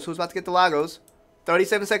the Lagos? Who's about to get the Lagos?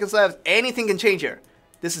 37 seconds left. Anything can change here.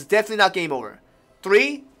 This is definitely not game over.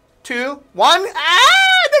 3, 2, 1.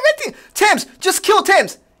 Ah! The red team. Thames, just kill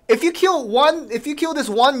Thames. If you kill this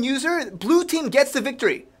one user, blue team gets the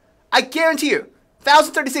victory. I guarantee you.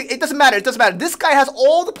 1036. It doesn't matter. It doesn't matter. This guy has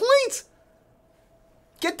all the points.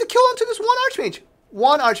 Get the kill onto this one Archmage.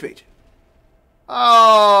 One Archmage.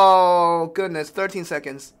 Oh, goodness. 13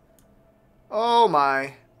 seconds. Oh,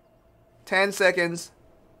 my. 10 seconds.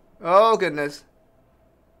 Oh, goodness.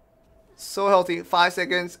 So healthy. 5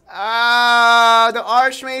 seconds. Ah, the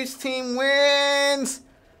Archmage team wins.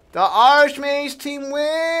 The Archmage team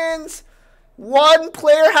wins. One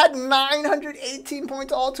player had 918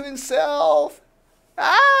 points all to himself.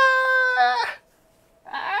 Ah.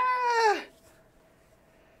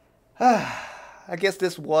 I guess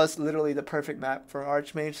this was literally the perfect map for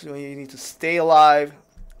Archmage. So you need to stay alive.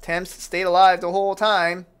 Thames stayed alive the whole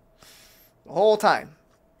time. The whole time.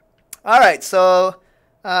 Alright, so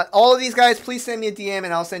all of these guys, please send me a DM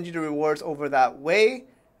and I'll send you the rewards over that way.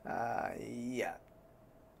 Yeah.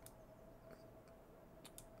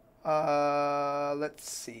 Let's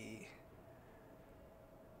see.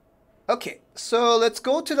 Okay, so let's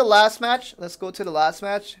go to the last match.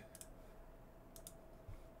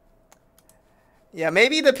 Yeah,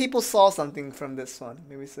 maybe the people saw something from this one.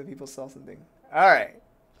 Maybe some people saw something. Alright.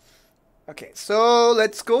 Okay, so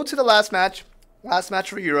let's go to the last match. Last match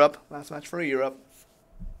for Europe. We'll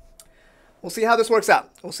see how this works out.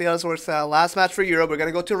 Last match for Europe. We're going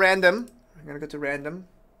to go to random.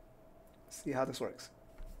 See how this works.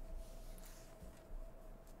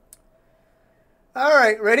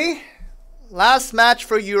 Alright, ready? Last match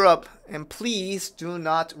for Europe. And please do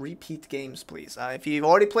not repeat games, please. If you've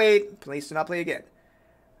already played, please do not play again.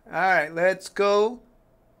 Alright, let's go.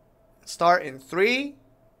 Start in 3,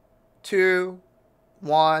 2,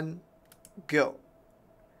 1, go.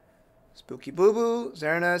 Spooky Boo Boo,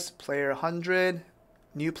 Xeranos, player 100.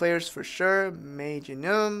 New players for sure. Mage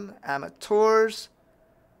Inum, amateurs.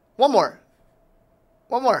 One more.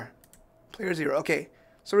 Player 0. Okay,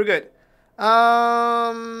 so we're good.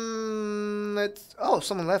 Let's. Oh,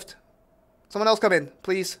 someone left. Someone else come in,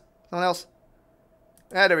 please. Someone else.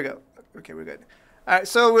 Ah, there we go. Okay, we're good. All right,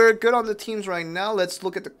 so we're good on the teams right now. Let's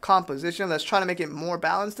look at the composition. Let's try to make it more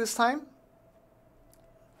balanced this time.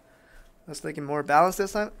 Let me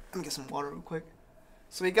get some water real quick.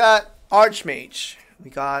 So we got Archmage. We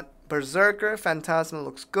got Berserker. Phantasma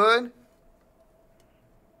looks good.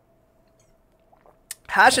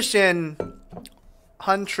 Hashashin,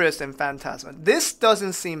 Huntress, and Phantasma. This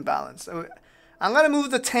doesn't seem balanced. I'm going to move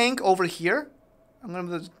the tank over here. I'm going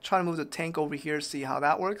to try to move the tank over here, see how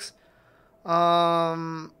that works.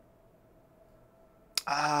 Let's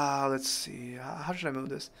see. How should I move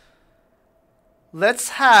this? Let's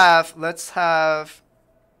have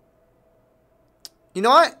You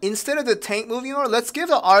know what? Instead of the tank moving over, let's give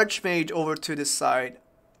the Archmage over to this side.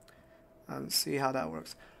 And see how that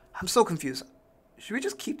works. I'm so confused. Should we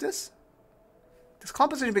just keep this? This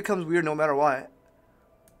composition becomes weird no matter what.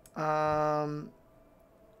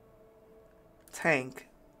 Tank.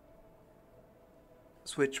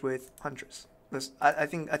 Switch with Huntress. I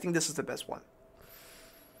think this is the best one.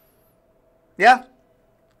 Yeah.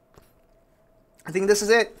 I think this is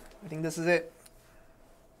it.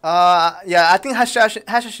 Yeah, I think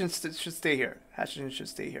Hashashin should stay here. Hashashin should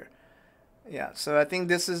stay here. Yeah, so I think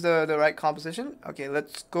this is the right composition. Okay,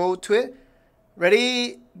 let's go to it.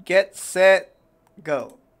 Ready, get, set,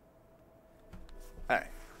 go. Alright.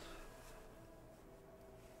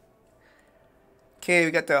 Okay,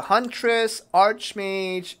 we got the Huntress,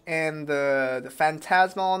 Archmage, and the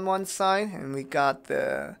Phantasma on one side. And we got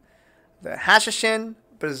the Hashashin,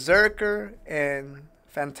 Berserker, and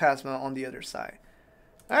Phantasma on the other side.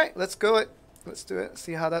 Alright, let's go it. Let's do it.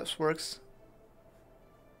 See how that works.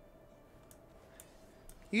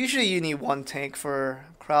 Usually you need one tank for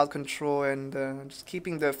crowd control and just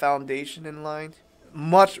keeping the foundation in line.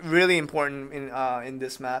 Really important in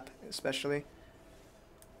this map, especially.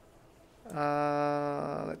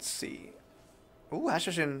 Let's see. Ooh,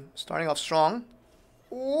 Hashashin starting off strong.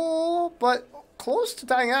 Oh, but close to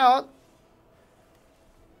dying out.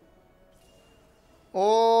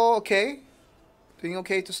 Oh, okay. Doing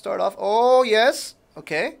okay to start off. Oh, yes.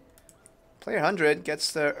 Okay. Player 100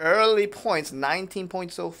 gets the early points. 19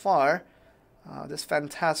 points so far. This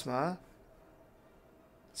Phantasma.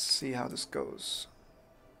 Let's see how this goes.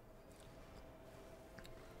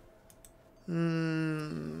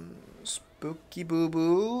 Spooky Boo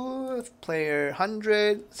Boo. Player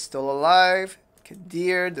 100. Still alive.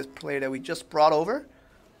 Kadir, the player that we just brought over.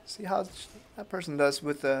 See how that person does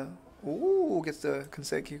with the... Ooh, gets the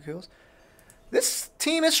consecutive kills. This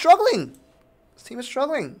team is struggling.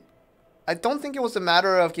 I don't think it was a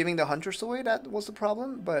matter of giving the Huntress away that was the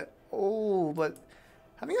problem, but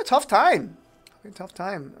having a tough time.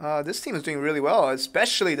 This team is doing really well,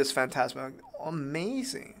 especially this Phantasma.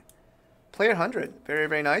 Amazing. Player 100, very,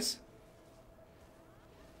 very nice.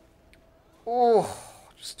 Oh,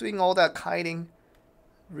 just doing all that kiting.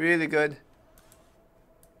 Really good.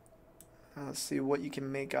 Let's see what you can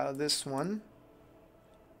make out of this one.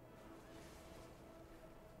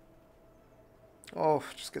 Oh,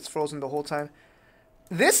 just gets frozen the whole time.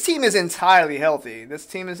 This team is entirely healthy.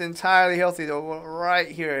 Right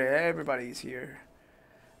here. Everybody's here.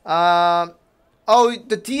 Oh,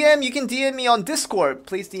 the DM, you can DM me on Discord.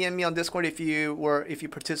 Please DM me on Discord if you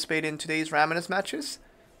participate in today's Ramoness matches.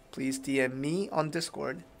 Please DM me on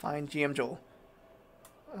Discord. Find GM Joel.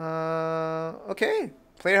 Okay.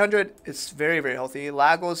 Player 100 is very, very healthy.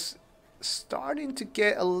 Lagos starting to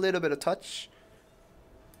get a little bit of touch.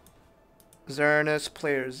 Zernus,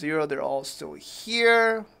 player 0, they're all still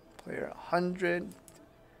here. Player 100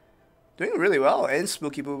 doing really well, and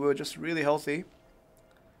Spooky Boo Boo just really healthy.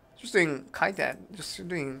 Just doing just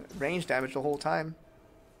doing range damage the whole time.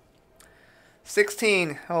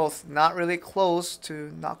 16 health, not really close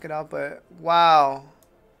to knock it out, but wow.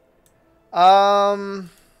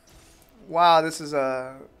 Wow, this is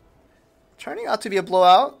turning out to be a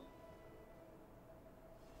blowout.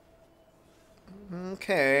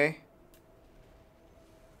 Okay.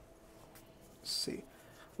 See,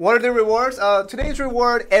 what are the rewards? Today's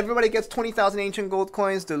reward, everybody gets 20,000 ancient gold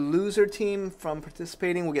coins. The loser team from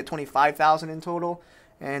participating will get 25,000 in total,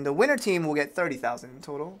 and the winner team will get 30,000 in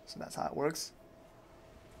total. So that's how it works.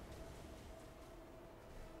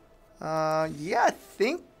 Yeah, I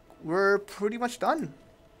think we're pretty much done.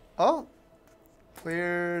 Oh,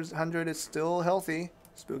 players 100 is still healthy.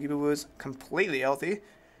 Spooky Boo Boo is completely healthy.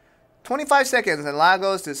 25 seconds and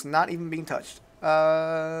Lagos is not even being touched.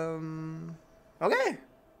 Okay.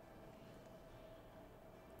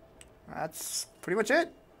 That's pretty much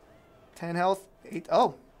it. 10 health, 8.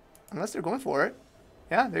 Oh, unless they're going for it.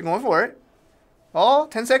 Yeah, they're going for it. Oh,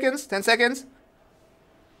 10 seconds, 10 seconds.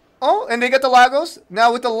 Oh, and they get the Lagos.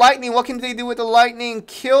 Now with the lightning, what can they do with the lightning?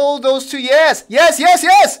 Kill those two. Yes, yes, yes,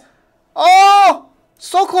 yes. Oh,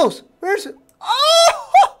 so close. Where's it?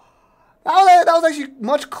 Oh, that was actually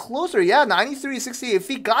much closer. Yeah, 93-60. If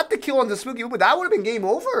he got the kill on the Spooky Boo Boo, that would have been game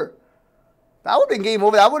over. That would have been game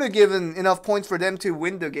over. That would have given enough points for them to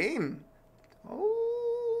win the game.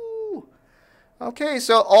 Oh. Okay,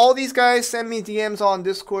 so all these guys send me DMs on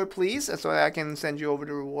Discord, please. That's why I can send you over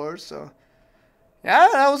the rewards. So, yeah,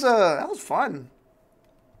 that was fun.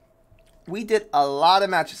 We did a lot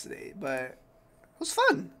of matches today, but it was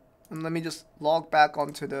fun. And let me just log back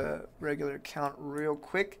onto the regular account real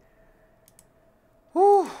quick.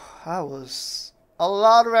 Whew, that was A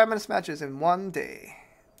lot of Ramoness matches in one day.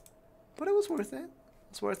 But it was worth it.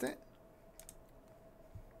 It's worth it.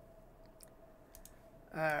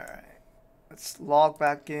 Alright. Let's log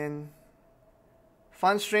back in.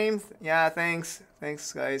 Fun stream. Yeah, thanks.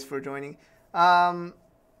 Thanks, guys, for joining.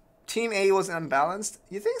 Team A was unbalanced.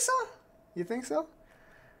 You think so? You think so?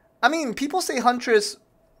 I mean, people say Huntress,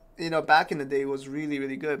 back in the day was really,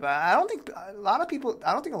 really good, but I don't think a lot of people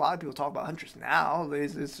talk about Huntress now.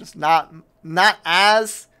 It's just not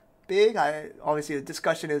as big. Obviously the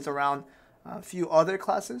discussion is around a few other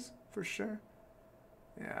classes for sure.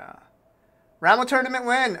 Yeah. Ramo tournament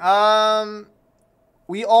win.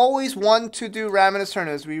 We always want to do Ramoness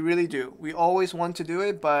tournaments. We really do. We always want to do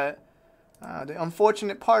it, but the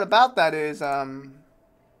unfortunate part about that is,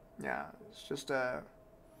 yeah, it's just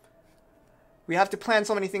we have to plan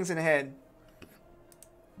so many things in ahead.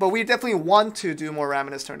 But we definitely want to do more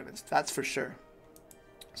Ramoness tournaments. That's for sure.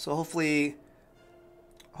 So hopefully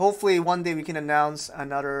one day we can announce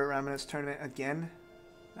another Ramoness tournament again.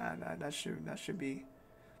 That should be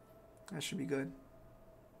good.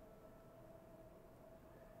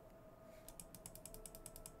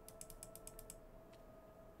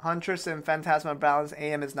 Huntress and Phantasma balance.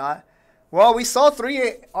 AM is not. Well, we saw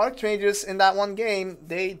 3 Archmages in that one game.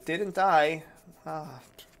 They didn't die. Oh,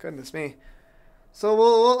 goodness me. So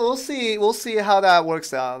we'll see. We'll see how that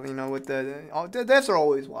works out. With the devs are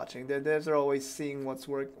always watching. The devs are always seeing what's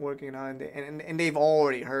working on, and they've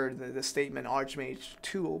already heard the statement Archmage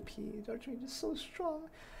too OP. Archmage is so strong.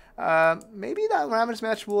 Maybe that Ramoness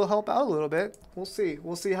match will help out a little bit. We'll see.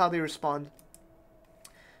 We'll see how they respond.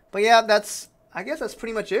 But yeah, I guess that's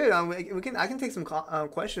pretty much it. I can take some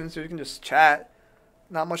questions, so you can just chat.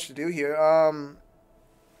 Not much to do here.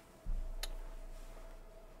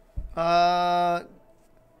 I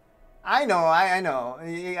know.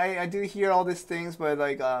 I do hear all these things, but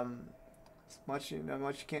much you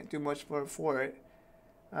can't do much for it.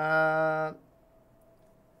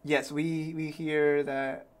 Yes, we hear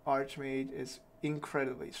that Archmage is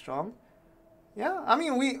incredibly strong. Yeah, I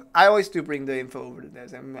mean, I always do bring the info over to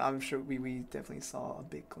this, and I'm sure we definitely saw a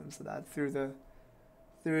big glimpse of that through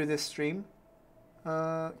this stream.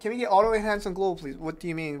 Can we get auto enhance on global, please? What do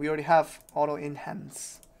you mean? We already have auto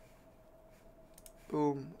enhance.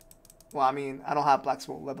 Boom. Well, I mean, I don't have Black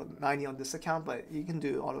Smoke level 90 on this account, but you can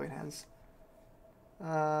do auto enhance.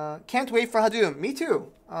 Can't wait for Hadoom. Me too.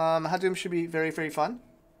 Hadoom should be very, very fun.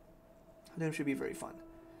 Hadoom should be very fun.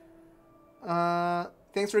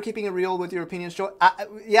 Thanks for keeping it real with your opinions, Joe.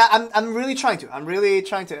 Yeah, I'm really trying to. I'm really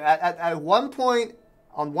trying to. At one point,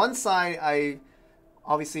 on one side,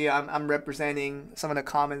 I'm representing some of the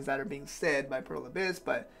comments that are being said by Pearl Abyss,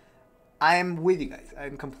 but I'm with you guys.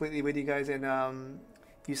 I'm completely with you guys. And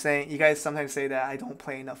you guys sometimes say that I don't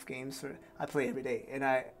play enough games. I play every day, and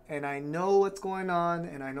I know what's going on,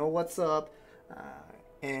 and I know what's up,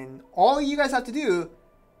 and all you guys have to do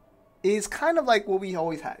is kind of like what we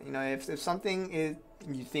always had. If something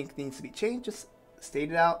you think needs to be changed, just state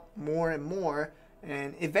it out more and more,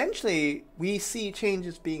 and eventually we see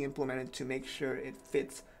changes being implemented to make sure it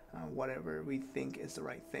fits whatever we think is the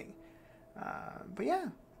right thing. But yeah,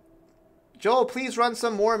 Joel, please run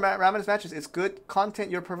some more Ramoness matches. It's good content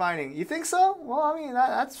you're providing. You think so? Well, I mean,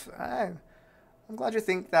 I'm glad you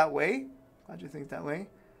think that way.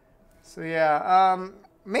 So yeah,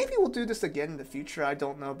 maybe we'll do this again in the future. I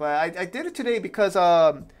don't know, but I did it today because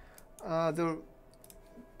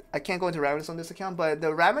I can't go into Ramoness on this account, but the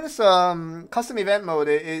Ramoness custom event mode,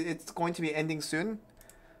 it's going to be ending soon.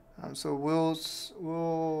 So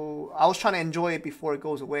I was trying to enjoy it before it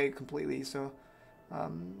goes away completely. So,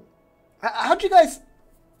 how'd you guys?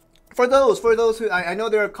 For those who I know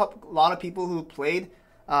there are a lot of people who played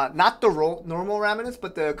not the normal Ramoness,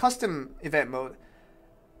 but the custom event mode.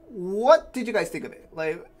 What did you guys think of it?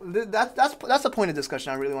 Like that's a point of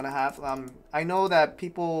discussion I really want to have. I know that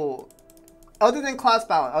people. Other than class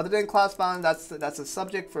balance, that's a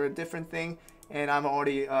subject for a different thing, and I'm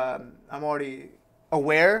already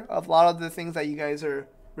aware of a lot of the things that you guys are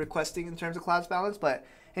requesting in terms of class balance. But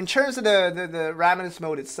in terms of the Ramoness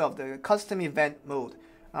mode itself, the custom event mode,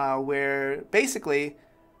 where basically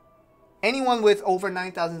anyone with over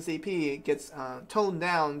 9,000 CP gets toned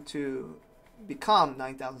down to become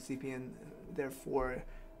 9,000 CP, and therefore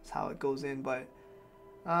that's how it goes in. But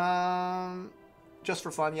just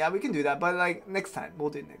for fun, yeah, we can do that, but like next time,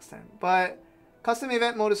 we'll do it next time. But custom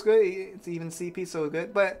event mode is good. It's even CP, so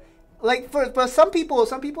good. But like but some people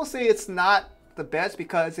say it's not the best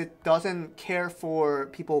because it doesn't care for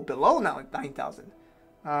people below 9,000.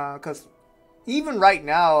 Because even right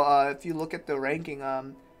now, if you look at the ranking,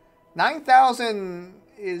 9,000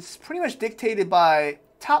 is pretty much dictated by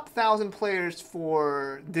top 1,000 players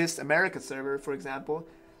for this America server, for example.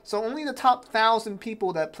 So only the top 1,000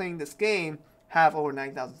 people that playing this game have over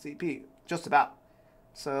 9,000 CP, just about.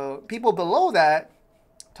 So people below that,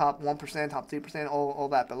 top 1%, top 3%, all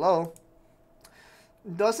that below,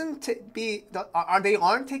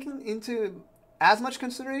 aren't taken into as much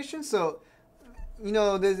consideration. So, you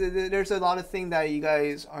know, there's a lot of things that you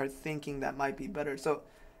guys are thinking that might be better. So,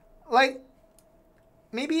 like,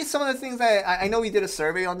 maybe some of the things that I know we did a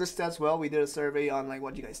survey on this as well. We did a survey on like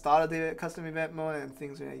what you guys thought of the custom event mode and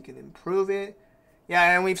things that you can improve it.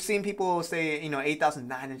 Yeah, and we've seen people say, you know,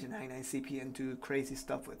 8,999 CP and do crazy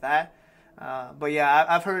stuff with that. But yeah,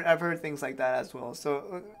 I've heard things like that as well.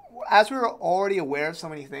 So as we're already aware of so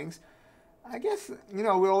many things, I guess, you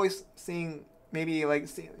know, we're always seeing maybe like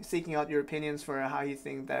seeking out your opinions for how you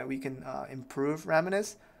think that we can improve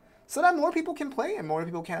Ramoness, so that more people can play and more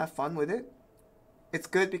people can have fun with it. It's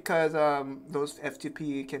good because those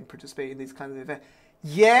F2P can participate in these kinds of events.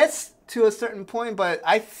 Yes, to a certain point, but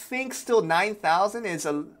I think still 9,000 is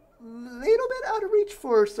a little bit out of reach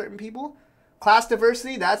for certain people. Class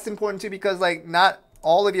diversity, that's important too, because like not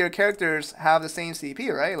all of your characters have the same CP,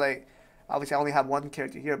 right? Like obviously I only have one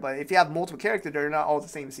character here, but if you have multiple characters, they're not all the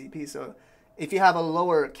same CP. So if you have a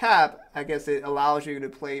lower cap, I guess it allows you to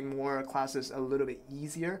play more classes a little bit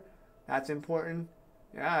easier. That's important.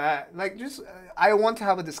 Yeah, like just I want to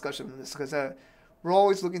have a discussion on this because we're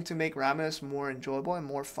always looking to make Ramoness more enjoyable and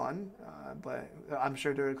more fun, but I'm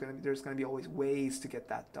sure there's gonna be always ways to get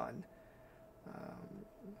that done.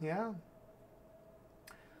 Yeah.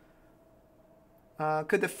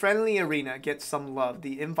 Could the friendly arena get some love?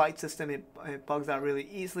 The invite system it bugs out really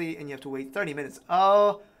easily, and you have to wait 30 minutes.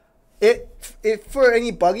 Oh, it for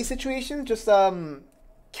any buggy situation, just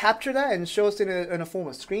capture that and show us in a form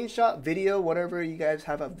of screenshot, video, whatever you guys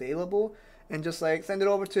have available, and just like send it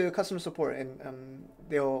over to customer support, and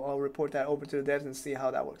I'll report that over to the devs and see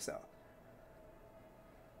how that works out.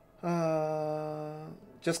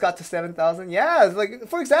 Just got to 7,000. Yeah, it's like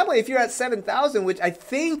for example, if you're at 7,000, which I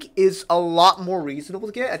think is a lot more reasonable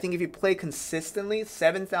to get. I think if you play consistently,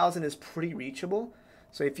 7,000 is pretty reachable.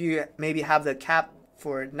 So if you maybe have the cap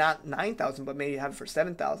for not 9,000, but maybe have it for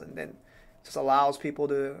 7,000, then just allows people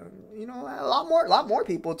to, you know, a lot more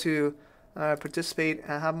people to participate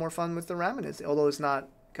and have more fun with the Ramoness. Although it's not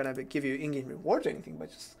gonna give you in-game rewards or anything,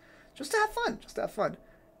 but just to have fun,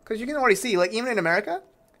 because you can already see, like even in America,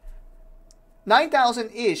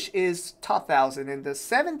 9,000-ish is top 1,000, and the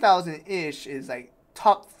 7,000-ish is like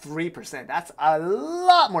top 3%. That's a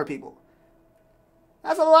lot more people.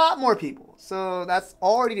 So that's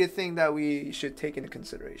already the thing that we should take into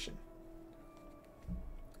consideration.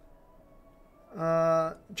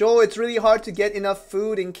 Joel, it's really hard to get enough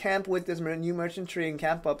food in camp with this new merchantry and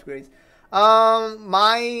camp upgrades. Well,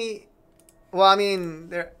 I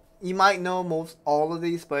mean, you might know all of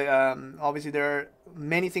these, but obviously there are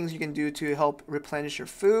many things you can do to help replenish your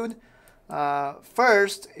food.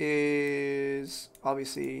 First is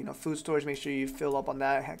obviously, you know, food storage. Make sure you fill up on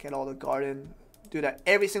that. Get all the garden. Do that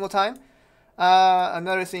every single time.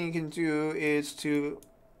 Another thing you can do is to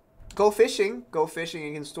go fishing.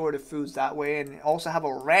 You can store the foods that way, and also have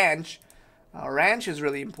a ranch. A ranch is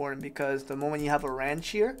really important because the moment you have a ranch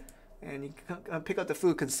here and you pick up the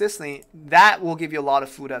food consistently, that will give you a lot of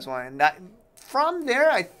food as well. And that from there,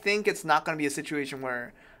 I think it's not going to be a situation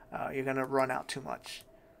where you're going to run out too much.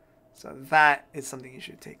 So that is something you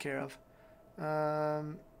should take care of.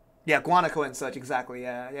 Yeah, guanaco and such, exactly.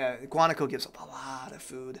 Yeah. Guanaco gives up a lot of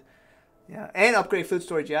food. Yeah, and upgrade food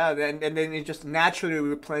storage, yeah, and then it just naturally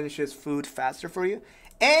replenishes food faster for you.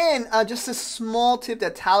 And just a small tip,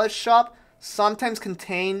 that Talus shop sometimes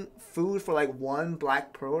contain food for like 1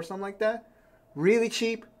 Black Pearl or something like that. Really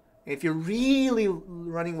cheap. If you're really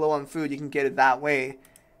running low on food, you can get it that way.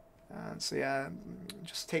 So yeah,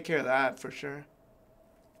 just take care of that for sure.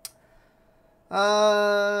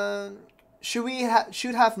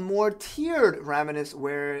 Should have more tiered Ramoness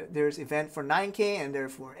where there's event for 9K and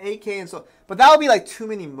therefore 8K and so, but that would be like too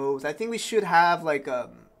many modes. I think we should have like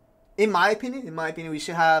in my opinion, we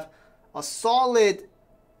should have a solid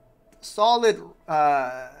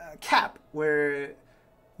cap where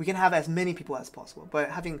we can have as many people as possible. But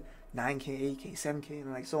having 9K, 8K, 7K,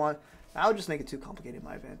 and like so on, that would just make it too complicated in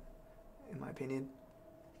my opinion.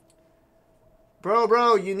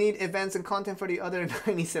 Bro, you need events and content for the other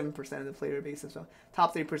 97% of the player base as well.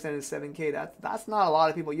 Top 3% is 7K. That's not a lot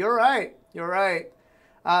of people. You're right.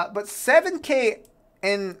 But 7K,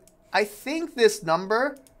 and I think this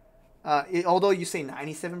number, although you say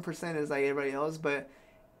 97% is like everybody else, but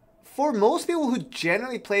for most people who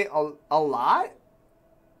generally play a lot,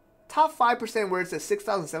 top 5% where it's at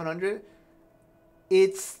 6,700,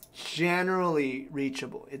 it's generally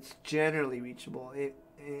reachable. It's generally reachable.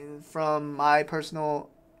 From my personal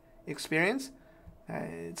experience,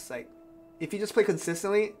 it's like if you just play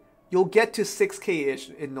consistently, you'll get to 6K-ish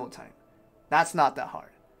in no time. That's not that hard.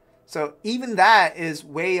 So even that is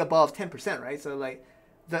way above 10%, right? So like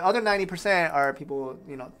the other 90% are people,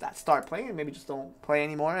 that start playing and maybe just don't play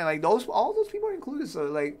anymore. And like all those people are included. So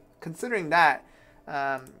like considering that,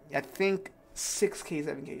 I think 6K,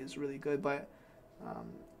 7K is really good. But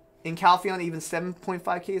in Calpheon, even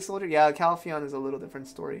 7.5K is soldier. Yeah, Calpheon is a little different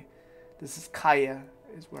story. This is Kaya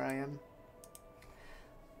is where I am.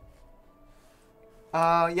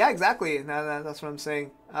 Yeah, exactly. That's what I'm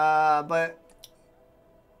saying. But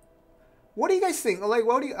what do you guys think? Like,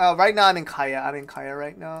 what do you? Right now I'm in Kaya. I'm in Kaya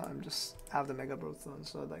right now. I'm just have the Mega Bro Zone,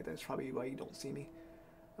 so like that's probably why you don't see me.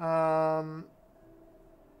 Why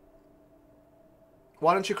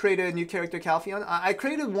don't you create a new character, Calpheon? I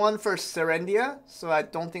created one for Serendia, so I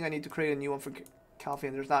don't think I need to create a new one for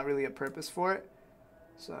Calpheon. There's not really a purpose for it.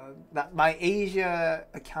 So that my Asia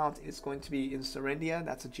account is going to be in Serendia.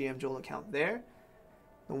 That's a GM Joel account there.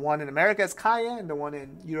 The one in America is Kaya, and the one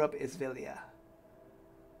in Europe is Velia.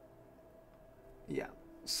 Yeah.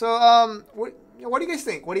 So what do you guys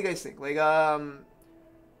think? What do you guys think? Like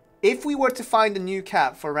if we were to find a new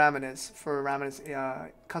cap for Ramoness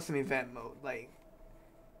custom event mode, like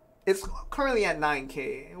it's currently at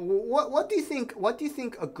 9K. What do you think? What do you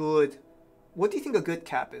think a good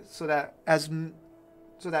cap is so that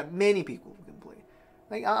many people can play?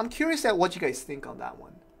 Like I'm curious at what you guys think on that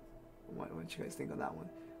one. What you guys think on that one?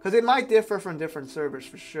 Because it might differ from different servers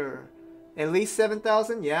for sure. At least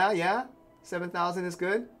 7,000. Yeah. 7,000 is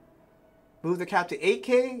good. Move the cap to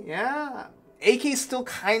 8K. Yeah. 8K is still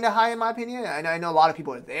kind of high in my opinion. I know a lot of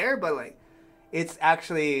people are there, but like, it's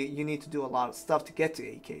actually, you need to do a lot of stuff to get to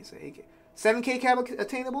 8K. So 8K. 7K cap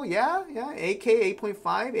attainable? Yeah. 8K,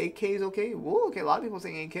 8.5. 8K is okay. Whoa, okay. A lot of people are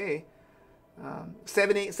saying 8K.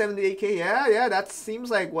 7 to 8K. Yeah. That seems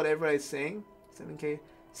like what everybody's saying. 7K.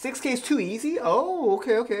 6K is too easy? Oh,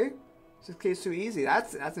 okay. 6K is too easy.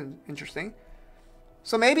 That's interesting.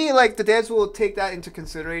 So maybe like the devs will take that into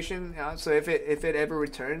consideration. So if it ever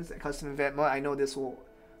returns, a custom event mode, I know this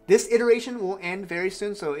iteration will end very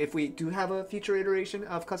soon. So if we do have a future iteration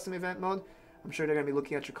of custom event mode, I'm sure they're gonna be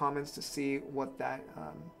looking at your comments to see what that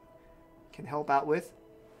can help out with.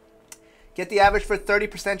 Get the average for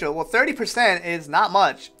 30%, Joe. Well, 30% is not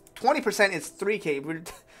much. 20% is 3K. We're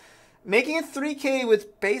making it 3K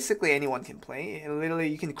with basically anyone can play. And literally,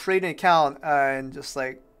 you can create an account and just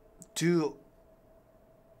like do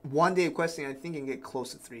one day of questing. I think you can get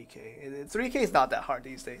close to 3K. 3K is not that hard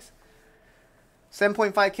these days.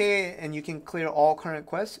 7.5K and you can clear all current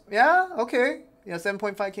quests. Yeah, okay. Yeah,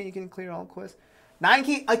 7.5K you can clear all quests.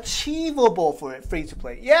 9K achievable for it, free to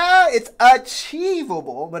play. Yeah, it's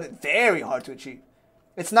achievable, but it's very hard to achieve.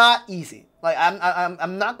 It's not easy. Like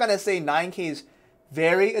I'm not gonna say 9K is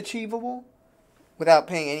very achievable without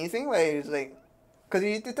paying anything. Like it's like because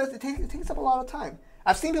it takes up a lot of time.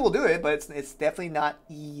 I've seen people do it, but it's definitely not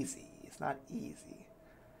easy. It's not easy.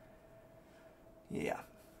 Yeah.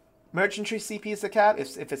 Merchantry CP is the cap.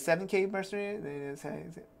 If it's 7K mercenary, then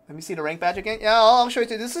let me see the rank badge again. Yeah, I'll show you.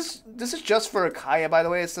 This is just for Kaya, by the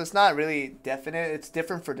way. So it's not really definite. It's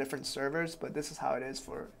different for different servers, but this is how it is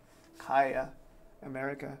for Kaya,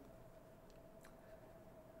 America.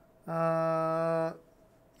 Yeah,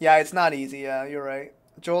 it's not easy. Yeah, you're right.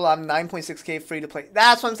 Joel, I'm 9.6K free to play.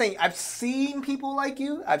 That's what I'm saying. I've seen people like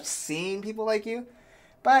you.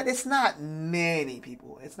 But it's not many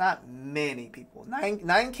people.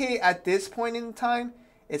 9K at this point in time,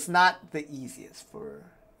 it's not the easiest for,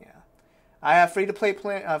 yeah. I have free to play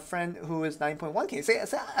a friend who is 9.1K.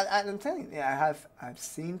 So I'm telling you, yeah, I've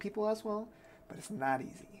seen people as well, but it's not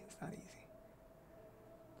easy.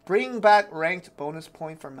 Bring back ranked bonus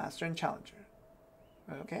point for Master and Challenger.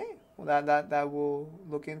 Okay, well that we'll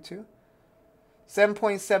look into.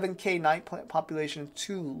 7.7K night population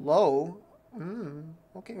too low.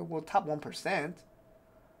 Okay, well, top 1%.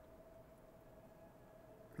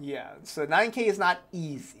 Yeah, so 9K is not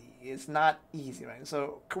easy. It's not easy, right?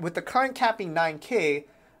 So with the current capping 9K,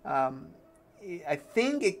 I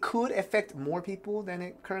think it could affect more people than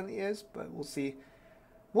it currently is, but we'll see.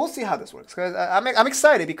 We'll see how this works. Cause I'm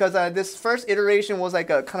excited because this first iteration was like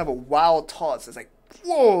a kind of a wild toss. It's like,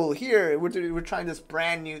 whoa, here we're trying this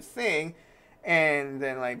brand new thing. And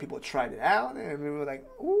then like people tried it out, and we were like,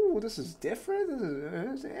 "Ooh, this is different."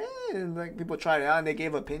 And like people tried it out, and they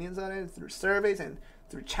gave opinions on it through surveys and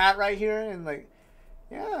through chat right here, and like,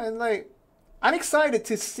 yeah, and like, I'm excited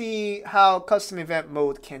to see how custom event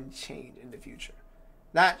mode can change in the future.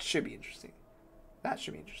 That should be interesting.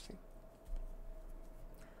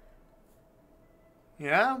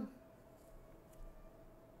 Yeah.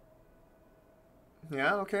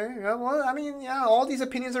 Yeah, okay. Yeah, well, I mean, yeah, all these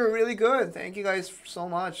opinions are really good. Thank you guys so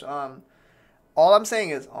much. All I'm saying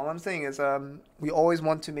is, we always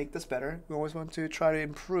want to make this better. We always want to try to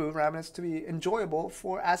improve Ramoness to be enjoyable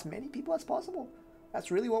for as many people as possible. That's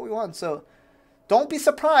really what we want. So don't be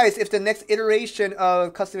surprised if the next iteration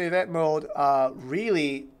of custom event mode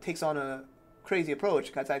really takes on a crazy approach,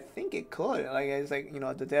 because I think it could. Like it's like,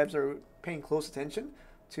 the devs are paying close attention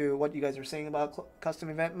to what you guys are saying about custom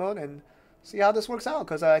event mode and see how this works out,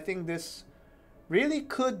 because I think this really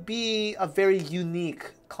could be a very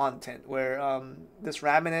unique content where this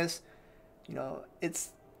Ramoness,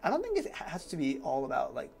 it's, I don't think it has to be all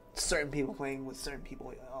about like certain people playing with certain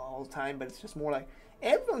people all the time, but it's just more like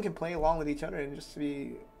everyone can play along with each other and just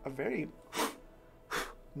be a very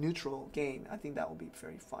neutral game. I think that will be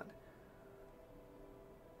very fun.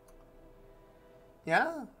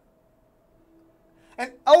 Yeah.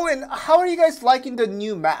 And how are you guys liking the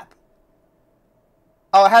new map?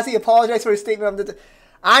 Oh, has he apologized for his statement?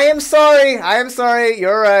 I am sorry.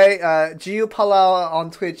 You're right. Gio Palau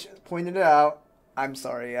on Twitch pointed it out. I'm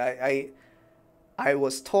sorry. I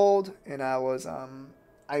was told, and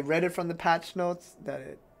I read it from the patch notes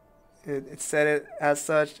that it said it as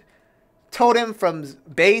such. Told him from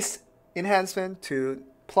base enhancement to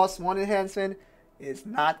 +1 enhancement is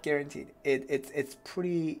not guaranteed. It's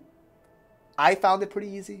pretty. I found it pretty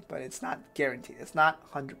easy, but it's not guaranteed. It's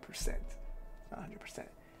not 100%. Not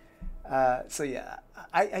 100%. So yeah,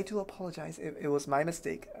 I do apologize. It was my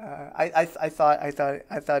mistake. I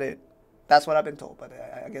thought it. That's what I've been told, but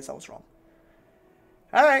I guess I was wrong.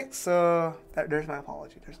 All right, so there's my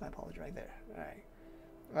apology. There's my apology right there. All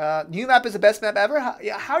right. New map is the best map ever.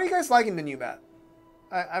 How are you guys liking the new map?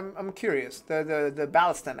 I'm curious. The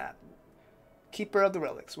Ballista map, Keeper of the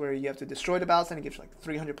Relics, where you have to destroy the Ballista and it gives you like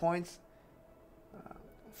 300 points.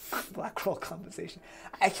 Black Pearl compensation.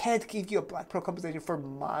 I can't give you a Black Pearl compensation for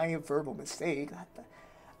my verbal mistake.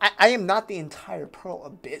 I am not the entire Pearl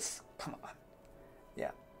Abyss. Come on.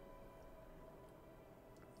 Yeah.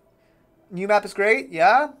 New map is great.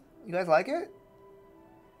 Yeah? You guys like it?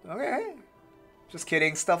 Okay. Just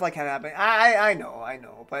kidding. Stuff like that happening. I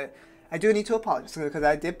know. But I do need to apologize because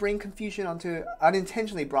I did bring confusion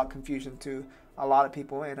unintentionally brought confusion to a lot of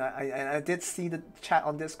people, and I did see the chat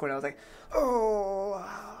on Discord, and I was like, oh,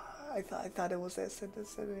 I thought it was this and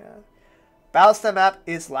this, and yeah. Ballista map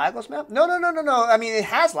is Lagos map? No. I mean, it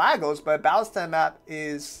has Lagos, but Ballista map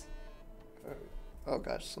is. Oh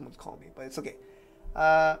gosh, someone's calling me, but it's okay.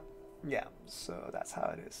 Yeah, so that's how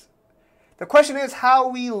it is. The question is how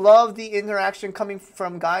we love the interaction coming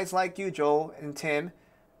from guys like you, Joel and Tim.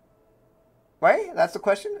 Wait, that's the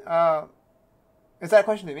question? Is that a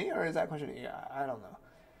question to me, or is that a question to you? Yeah, I don't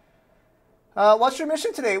know. What's your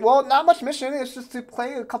mission today? Well, not much mission. It's just to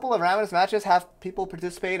play a couple of Ramoness matches, have people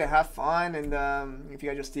participate, and have fun. And if you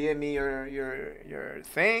guys just DM me your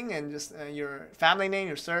thing and just your family name,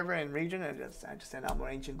 your server, and region, and I just send out more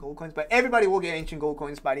ancient gold coins. But everybody will get ancient gold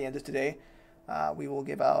coins by the end of today. We will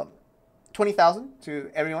give out 20,000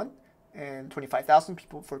 to everyone, and 25,000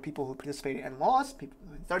 for people who participated and lost.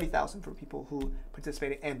 30,000 for people who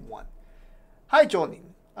participated and won. Hi,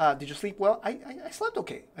 Jonin. Did you sleep well? I slept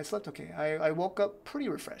okay. I woke up pretty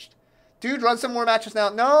refreshed. Dude, run some more matches now.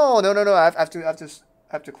 No. I have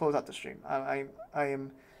to close out the stream. I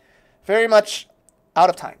am very much out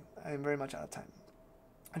of time.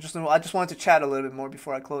 I just wanted to chat a little bit more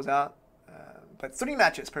before I close out. But 3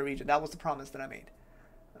 matches per region. That was the promise that I made.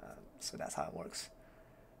 So that's how it works.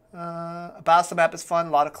 Ballista map is fun. A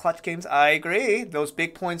lot of clutch games. I agree. Those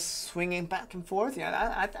big points swinging back and forth.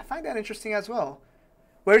 Yeah, I find that interesting as well.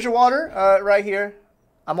 Where's your water? Right here.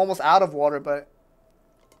 I'm almost out of water, but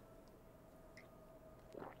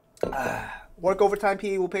work overtime.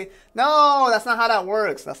 PE will pay. No, that's not how that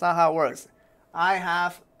works. I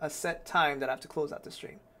have a set time that I have to close out the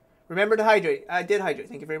stream. Remember to hydrate. I did hydrate.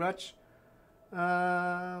 Thank you very much.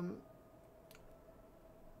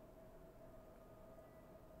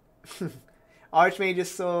 Archmage is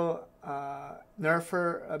so nerf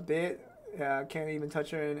her a bit. Can't even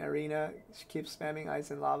touch her in arena. She keeps spamming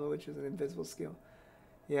ice and lava, which is an invisible skill.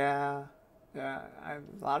 Yeah. A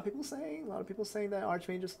lot of people saying that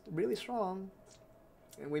Archmage is really strong,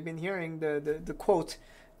 and we've been hearing the quote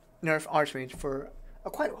nerf Archmage for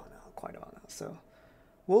quite a while now. So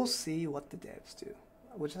we'll see what the devs do.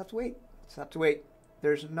 We'll just have to wait.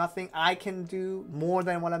 There's nothing I can do more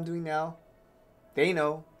than what I'm doing now. They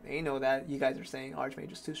know that you guys are saying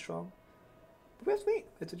Archmage is too strong. But we have to wait.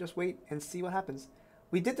 We have to just wait and see what happens.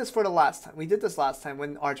 We did this for the last time. We did this last time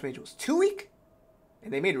when Archmage was too weak,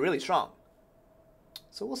 and they made it really strong.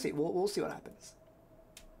 So we'll see. We'll see what happens.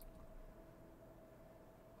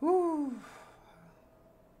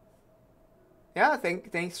 Yeah,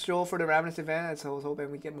 thanks Joel for the Ramoness event. So I was hoping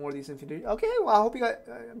we get more of these Infinity. Okay, well I hope you guys.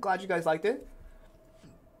 I'm glad you guys liked it.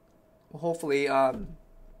 We'll hopefully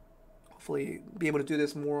be able to do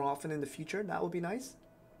this more often in the future. That would be nice.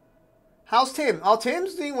 How's Tim? Oh,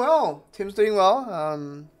 Tim's doing well. Tim's doing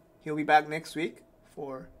well. He'll be back next week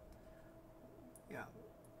for. Yeah.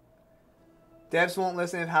 Devs won't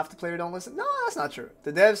listen if half the player don't listen. No, that's not true.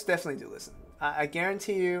 The devs definitely do listen. I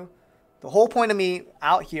guarantee you. The whole point of me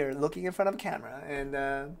out here looking in front of a camera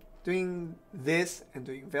and doing this and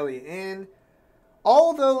doing Valiant in,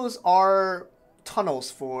 all those are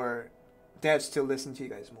tunnels for devs to listen to you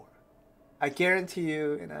guys more. I guarantee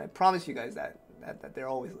you, and I promise you guys that they're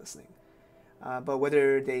always listening. But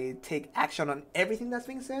whether they take action on everything that's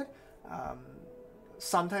being said,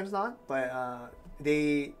 sometimes not. But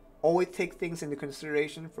they always take things into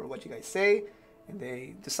consideration for what you guys say, and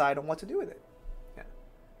they decide on what to do with it.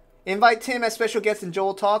 Invite Tim as special guest in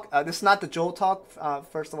Joel Talk. This is not the Joel Talk.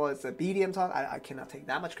 First of all, it's a BDM Talk. I cannot take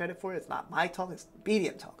that much credit for it. It's not my talk. It's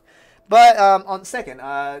BDM Talk. But on second,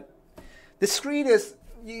 the screen is,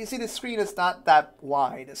 you see the screen is not that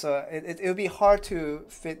wide. So it would be hard to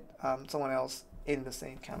fit someone else in the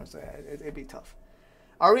same camera. So it'd be tough.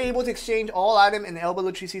 Are we able to exchange all item in Elba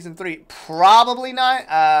Lutri Season 3? Probably not.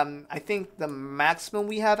 I think the maximum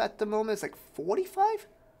we have at the moment is like 45?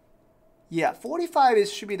 Yeah, 45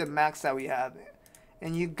 should be the max that we have.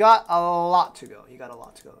 And you got a lot to go.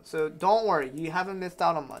 So don't worry. You haven't missed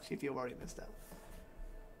out on much if you've already missed out.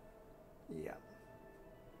 Yeah.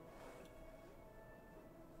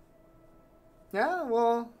 Yeah,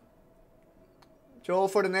 well. Joel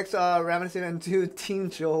for the next Ramoness event, do Team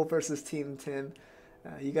Joel versus Team Tim.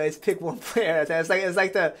 You guys pick one player. It's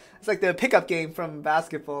like the pickup game from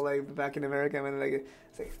basketball, like back in America when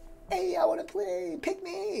it's like, hey, I want to play, pick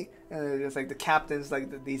me. And it's like the captains,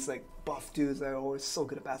 like these like buff dudes that are always so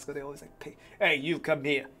good at basketball. They always like pick, hey, you come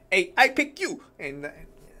here. Hey, I pick you. And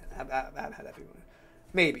I've had that before.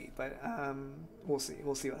 Maybe, but we'll see.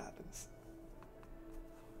 We'll see what happens.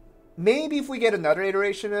 Maybe if we get another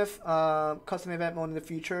iteration of custom event mode in the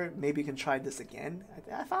future, maybe we can try this again.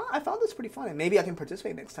 I found this pretty fun, and maybe I can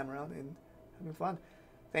participate next time around and having fun.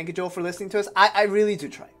 Thank you, Joel, for listening to us. I really do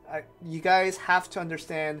try. You guys have to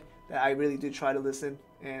understand that I really do try to listen,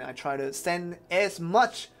 and I try to send as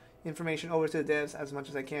much information over to the devs as much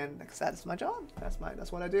as I can. Because that's my job. That's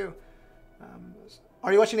what I do.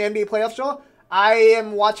 Are you watching the NBA playoffs, Joel? I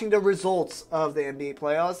am watching the results of the NBA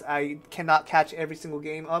playoffs. I cannot catch every single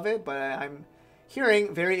game of it, but I'm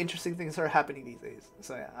hearing very interesting things are happening these days.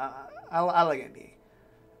 So yeah, I like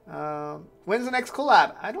NBA. When's the next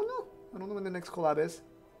collab? I don't know. I don't know when the next collab is.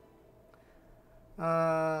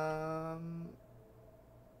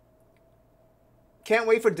 Can't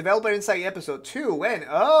wait for Developer Insight episode 2. When?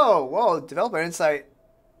 Oh, whoa, Developer Insight.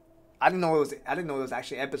 I didn't know it was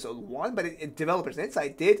actually episode 1, but Developer's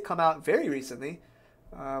Insight did come out very recently.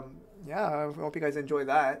 Yeah, I hope you guys enjoy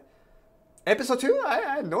that. Episode 2? I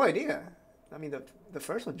had no idea. I mean, the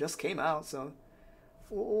first one just came out, so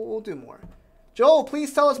we'll do more. Joel,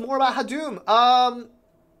 please tell us more about Hadum.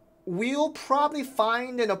 We'll probably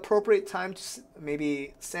find an appropriate time to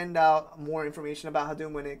maybe send out more information about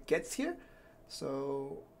Hadum when it gets here.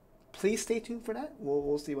 So please stay tuned for that.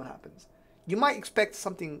 We'll see what happens. You might expect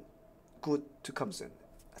something good to come soon.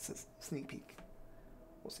 That's a sneak peek.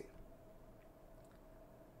 We'll see.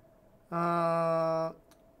 A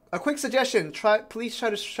quick suggestion: please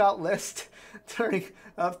try to shout less during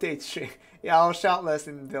update stream. Yeah, I'll shout less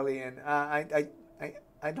in Villian.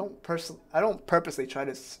 I don't purposely try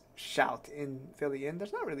to shout in Villian.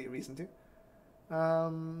 There's not really a reason to.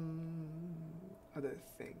 Other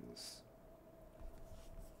things.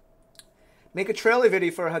 Make a trailer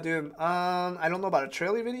video for Hadum. I don't know about a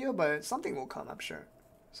trailer video, but something will come, I'm sure.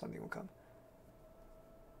 Something will come.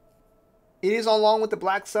 It is along with the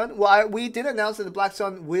Black Sun. Well, we did announce that the Black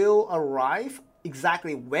Sun will arrive.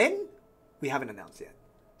 Exactly when? We haven't announced yet.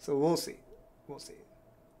 So we'll see. We'll see.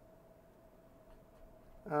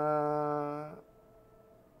 Yeah,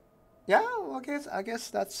 well, I guess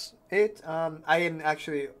that's it. I am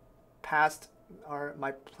actually past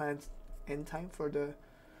my planned end time for the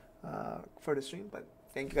stream, but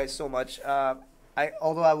thank you guys so much.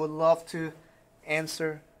 Although I would love to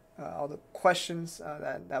answer all the questions,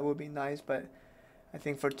 that would be nice, but I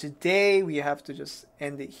think for today we have to just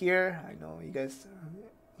end it here. I know you guys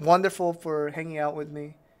are wonderful for hanging out with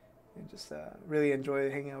me, and just really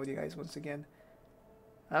enjoy hanging out with you guys once again.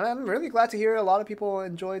 I'm really glad to hear a lot of people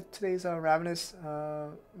enjoyed today's Ramoness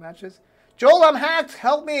matches. Joel, I'm hacked.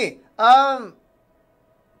 Help me.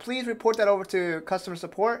 Please report that over to customer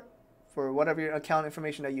support for whatever your account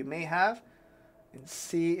information that you may have, and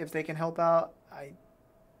see if they can help out. I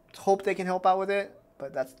hope they can help out with it,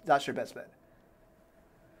 but that's your best bet.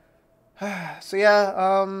 So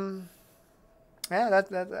yeah, yeah,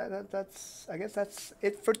 that's I guess that's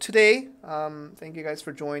it for today. Thank you guys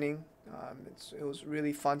for joining. It was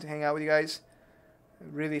really fun to hang out with you guys.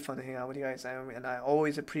 Really fun to hang out with you guys, and I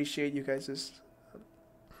always appreciate you guys'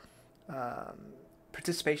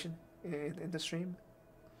 participation in the stream.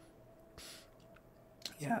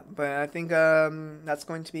 Yeah, but I think that's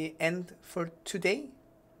going to be end for today.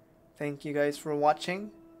 Thank you guys for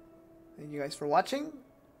watching. Thank you guys for watching.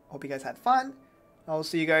 Hope you guys had fun. I'll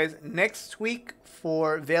see you guys next week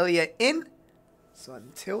for Velia In. So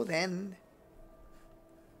until then,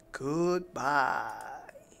 goodbye.